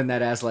comment, jump in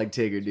that ass like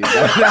Tigger, dude.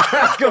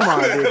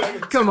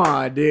 Come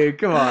on, dude.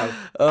 Come on.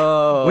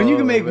 Oh, When you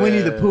can make Winnie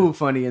the man. Pooh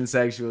funny and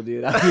sexual,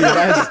 dude. I mean,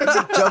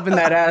 that's jumping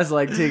that ass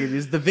like Tigger.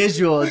 Just the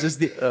visual, just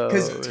the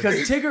because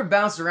Tigger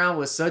bounced around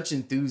with such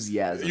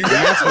enthusiasm. And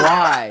that's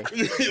why.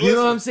 You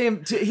know what I'm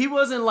saying? He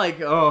wasn't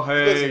like, oh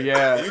hey, Listen,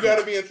 yeah. You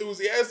gotta be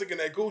enthusiastic in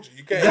that coochie.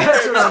 You can't.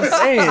 That's you what I'm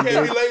saying, You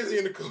can't dude. be lazy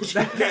in the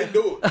coochie. You can't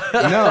do it.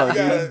 No, you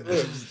gotta, dude.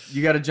 look,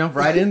 You gotta jump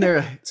right in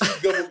there.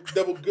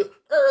 double good.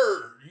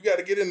 You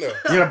gotta get in there.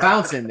 You gotta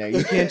bounce in there.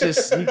 You can't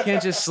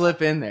just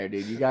slip in there,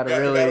 dude. You gotta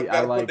really.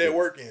 I like put that it.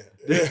 work in.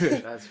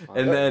 That's fun.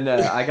 And then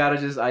I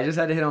just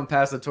had to hit on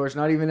Pass the Torch.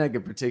 Not even like a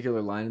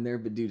particular line in there,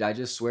 but dude, I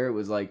just swear it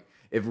was like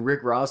if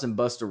Rick Ross and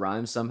Busta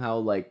Rhymes somehow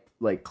like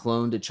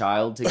cloned a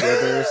child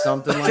together or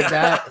something like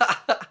that.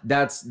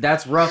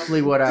 That's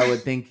roughly what I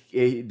would think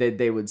that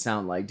they would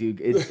sound like, dude.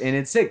 And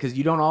it's sick because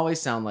you don't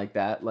always sound like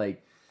that.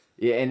 Like,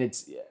 yeah, and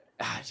it's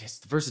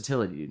just the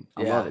versatility, dude.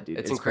 I Yeah, love it, dude.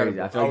 it's It's incredible.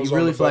 crazy. I feel I like was you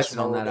on really the bus flexed when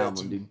I on wrote that that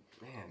album, too. dude.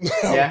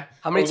 Yeah.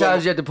 How many I was on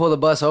times you had to pull the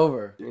bus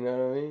over? You know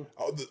what I mean?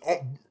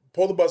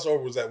 Pull the bus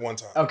over was that one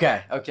time.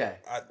 Okay.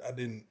 I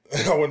didn't.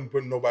 I wasn't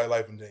putting nobody's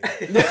life in danger.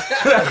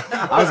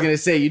 I was gonna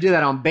say you do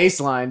that on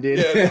baseline, dude.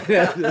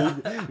 Yeah.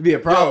 It'd be a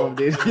problem,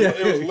 dude.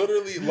 It was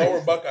literally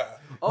Lower Buckeye.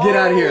 Get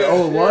out of here.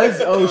 Oh, it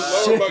was? Oh, Lower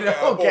shit.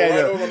 Buckeye. Okay. Right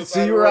no. over on the So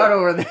side you of were the out road.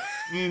 over there.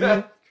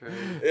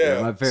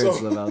 Yeah. My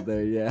parents live out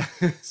there, yeah.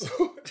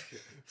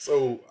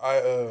 So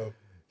I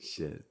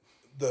Shit.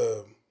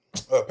 the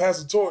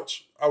pass the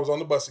torch. I was on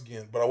the bus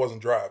again, but I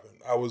wasn't driving.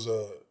 I was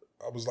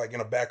like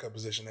in a backup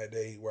position that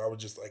day where I was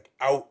just like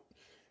out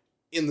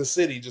in the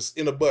city, just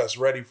in a bus,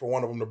 ready for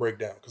one of them to break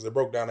down because they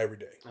broke down every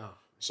day. Oh.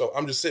 So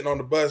I'm just sitting on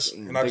the bus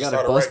and I just started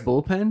They got a bus writing.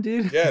 bullpen,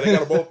 dude? Yeah, they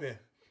got a bullpen.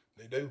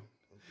 They do.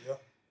 Yeah.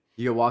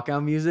 You get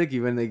walkout music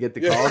even when they get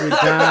the call? Dun,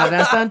 dun,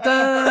 dun,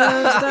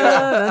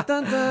 dun,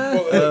 dun,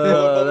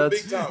 dun.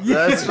 Big time.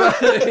 That's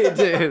funny,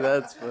 dude.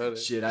 That's funny.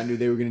 Shit, I knew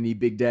they were gonna need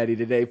Big Daddy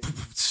today.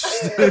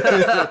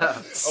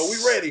 Oh, we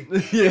ready?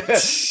 Yeah.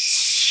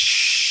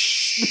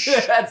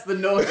 That's the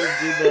noise,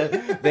 dude.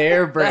 The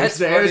air breaks.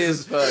 That's funny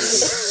as fuck.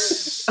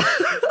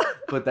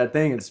 Put that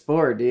thing in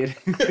sport, dude.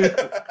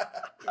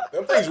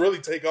 Them things really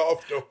take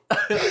off, though.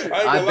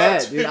 I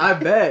bet, dude. I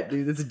bet,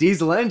 dude. It's a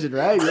diesel engine,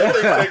 right? Yeah. Them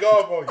things take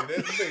off on you.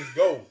 Them things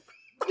go.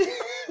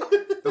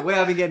 The way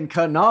I've been getting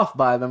cut off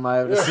by them,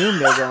 I would assume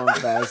they're going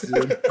fast,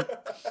 dude.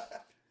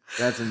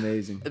 That's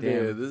amazing. Damn.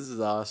 Dude, this is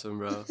awesome,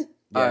 bro. Yeah.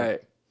 All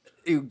right.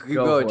 You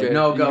go, Jay.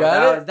 No, go. You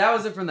got it? That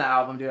was it from the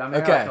album, dude. I mean, I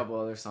Okay. got a couple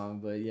other songs,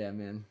 but yeah,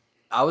 man.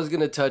 I was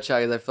gonna touch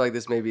on because I feel like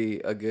this may be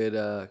a good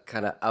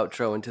kind of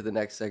outro into the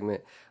next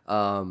segment.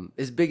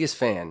 Is biggest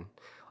fan,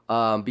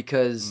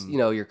 because you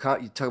know you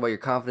talk about your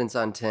confidence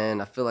on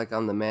 10. I feel like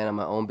I'm the man. I'm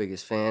my own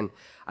biggest fan.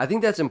 I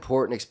think that's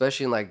important,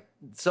 especially in like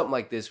something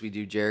like this we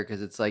do, Jared,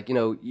 because it's like, you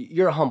know,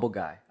 you're a humble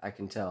guy. I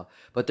can tell,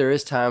 but there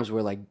is times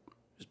where like,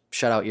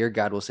 shout out Ear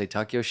God will say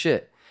talk your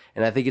shit,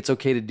 and I think it's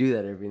okay to do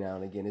that every now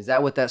and again. Is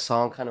that what that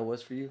song kind of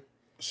was for you?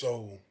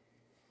 So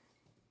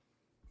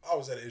I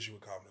always had an issue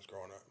with confidence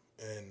growing up,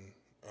 and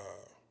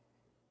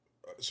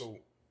so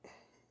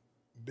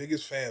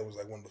biggest fan was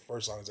like one of the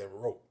first songs I ever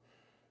wrote.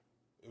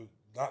 It was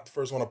not the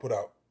first one I put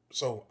out.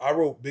 So I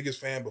wrote biggest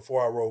fan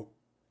before I wrote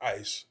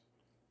Ice.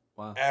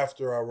 Wow.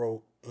 After I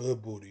wrote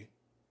Hood Booty.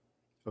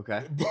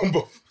 Okay.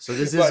 So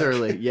this is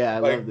early. Yeah, I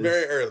love this.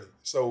 Very early.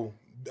 So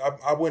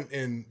I went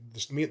in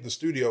the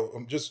studio.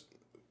 I'm just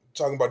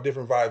talking about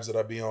different vibes that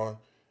I be on.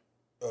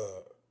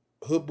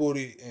 Hood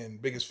Booty and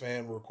Biggest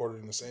Fan were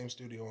recorded in the same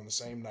studio on the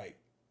same night.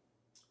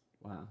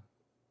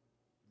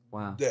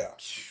 Wow. Yeah.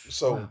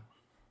 So.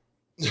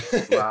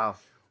 Wow.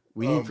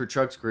 We need for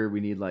Truck's career.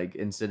 We need like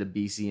instead of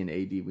BC and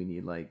AD, we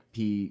need like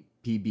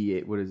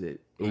PB. What is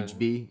it?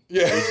 HB.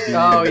 Yeah. HB,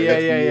 Oh yeah.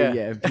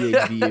 Yeah.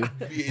 PHBU.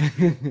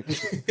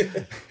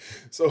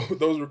 So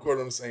those were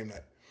recorded on the same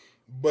night.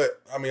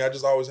 But I mean, I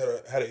just always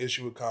had an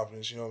issue with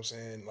confidence. You know what I'm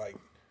saying? Like,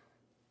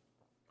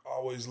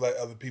 always let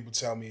other people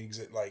tell me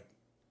like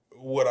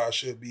what I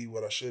should be,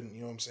 what I shouldn't.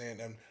 You know what I'm saying?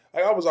 And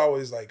like, I was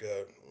always like,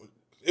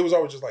 it was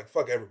always just like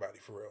fuck everybody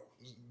for real.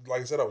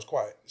 Like I said, I was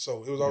quiet,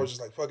 so it was always just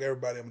like fuck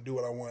everybody. I'm gonna do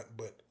what I want,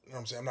 but you know what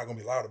I'm saying? I'm not gonna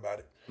be loud about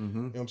it. Mm-hmm,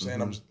 you know what I'm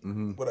saying? I'm just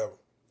whatever.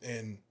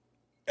 And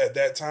at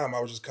that time,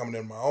 I was just coming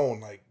in my own,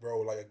 like,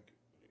 bro, like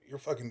you're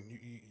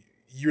fucking,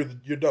 you're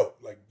dope.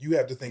 Like you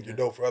have to think you're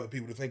dope for other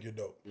people to think you're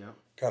dope. Yeah.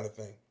 Kind of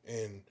thing.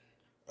 And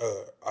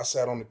I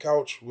sat on the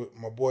couch with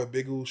my boy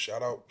Big Oo.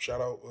 Shout out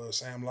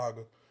Sam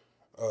Lager.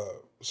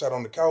 Sat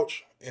on the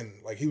couch and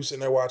like he was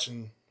sitting there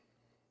watching.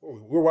 We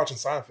were watching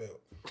Seinfeld.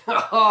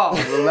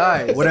 Oh,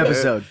 nice. What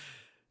episode?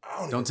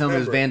 Don't tell me it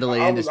was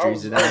Vandalay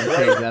Industries.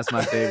 That's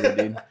my favorite,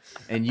 dude.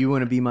 And You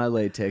Want to Be My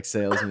Latex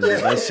Salesman,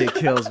 dude. That shit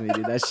kills me,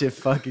 dude. That shit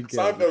fucking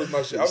kills me. Seinfeld is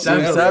my shit.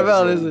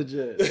 Seinfeld is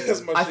legit.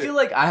 That's my shit. I feel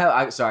like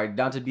I sorry,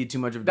 not to be too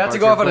much of a Not to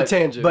go off on a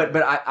tangent. But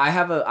I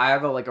have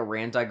a like a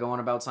rant I go on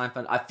about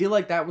Seinfeld. I feel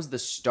like that was the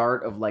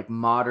start of like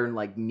modern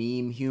like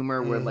meme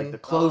humor where like the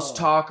close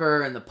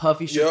talker and the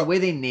puffy shit, the way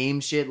they name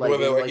shit, like,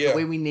 the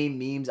way we name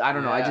memes. I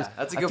don't know.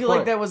 That's a I good feel point.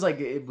 like that was like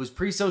it was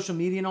pre-social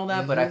media and all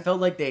that, but I felt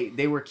like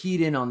they were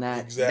keyed in on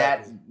that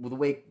Exactly. that the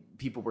way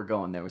people were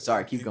going there.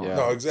 Sorry, keep going.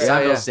 No,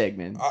 exactly. Seinfeld sick,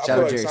 man. I Shout feel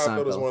out like Jerry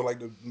Seinfeld is Seinfeld. one of like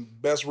the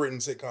best written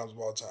sitcoms of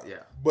all time. Yeah.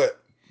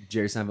 But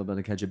Jerry Seinfeld about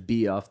to catch a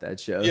B off that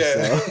show.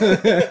 Yeah.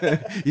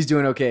 So. He's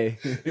doing okay.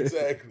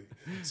 Exactly.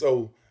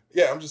 So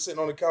yeah, I'm just sitting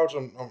on the couch.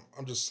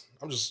 I'm just.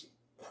 I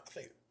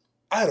think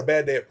I had a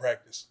bad day at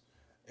practice,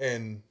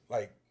 and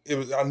like it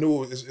was. I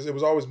knew it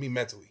was always me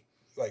mentally.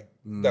 Like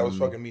that was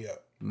fucking me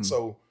up.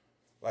 So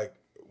like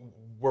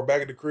we're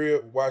back at the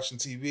crib watching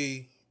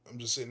TV. I'm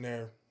just sitting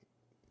there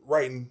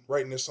writing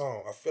this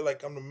song. I feel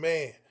like I'm the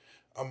man.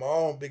 I'm my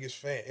own biggest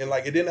fan, and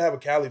like it didn't have a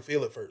Cali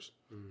feel at first.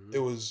 It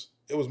was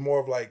more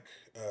of like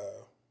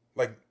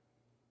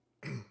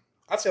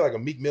I'd say like a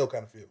Meek Mill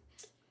kind of feel.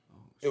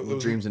 It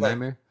was Dreams and like,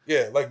 Nightmare?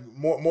 Yeah, like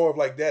more of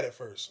like that at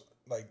first.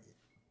 Like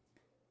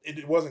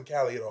it wasn't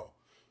Cali at all.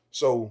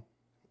 So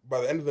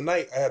by the end of the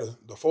night, I had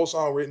the full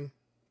song written,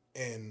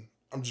 and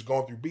I'm just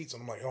going through beats,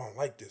 and I'm like, oh, I don't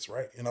like this,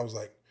 right? And I was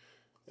like,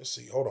 let's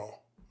see, hold on.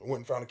 I went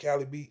and found a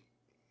Cali beat.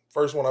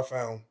 First one I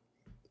found,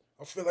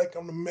 I feel like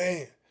I'm the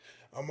man.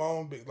 I'm my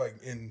own big, like,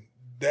 and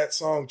that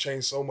song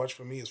changed so much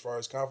for me as far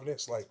as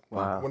confidence. Like,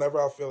 whenever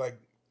I feel like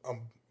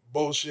I'm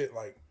bullshit,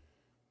 like,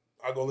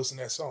 I go listen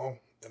to that song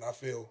and I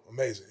feel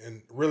amazing.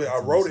 And really, I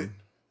wrote it,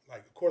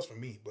 like, of course for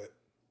me, but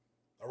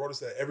I wrote it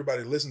so that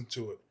everybody listening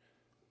to it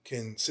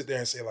can sit there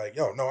and say like,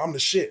 yo, no, I'm the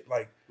shit.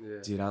 Like,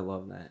 dude, I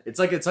love that. It's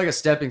like a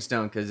stepping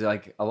stone, because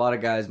like a lot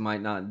of guys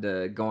might not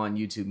go on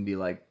YouTube and be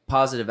like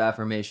positive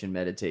affirmation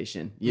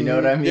meditation. You know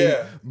what I mean?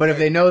 Yeah. But if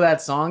they know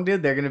that song,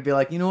 dude, they're gonna be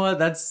like, you know what?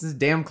 That's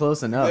damn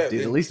close enough,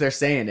 dude. At least they're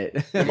saying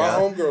it. And my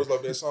homegirls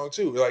love that song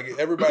too. Like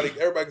everybody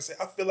can say,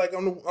 I feel like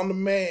I'm the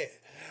man.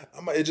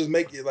 It just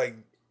make it like,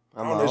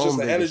 I don't know, it's just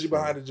the energy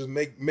behind it just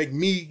make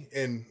me,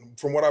 and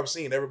from what I've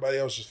seen, everybody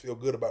else just feel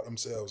good about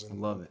themselves. And I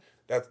love it.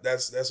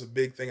 That's a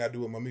big thing I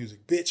do with my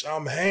music. Bitch,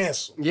 I'm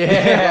handsome.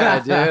 Yeah,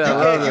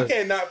 dude. You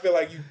can't not feel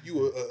like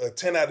you a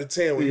 10 out of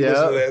 10 when you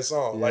listen to that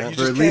song. Like you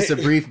for at least a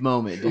brief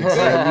moment, dude. For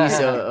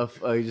at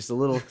least just a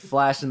little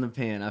flash in the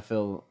pan. I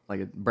feel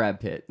like a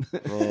Brad Pitt.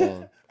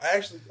 I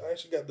actually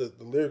got the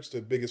lyrics to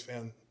Biggest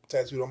Fan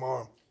tattooed on my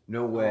arm.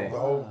 No way. The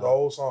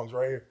whole song's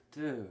right here.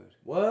 Dude.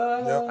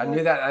 What? Yep.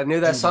 I knew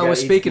that song was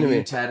speaking to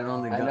me. Tatted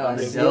on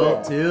the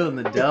delt too, and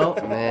the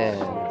delt.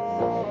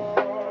 Man.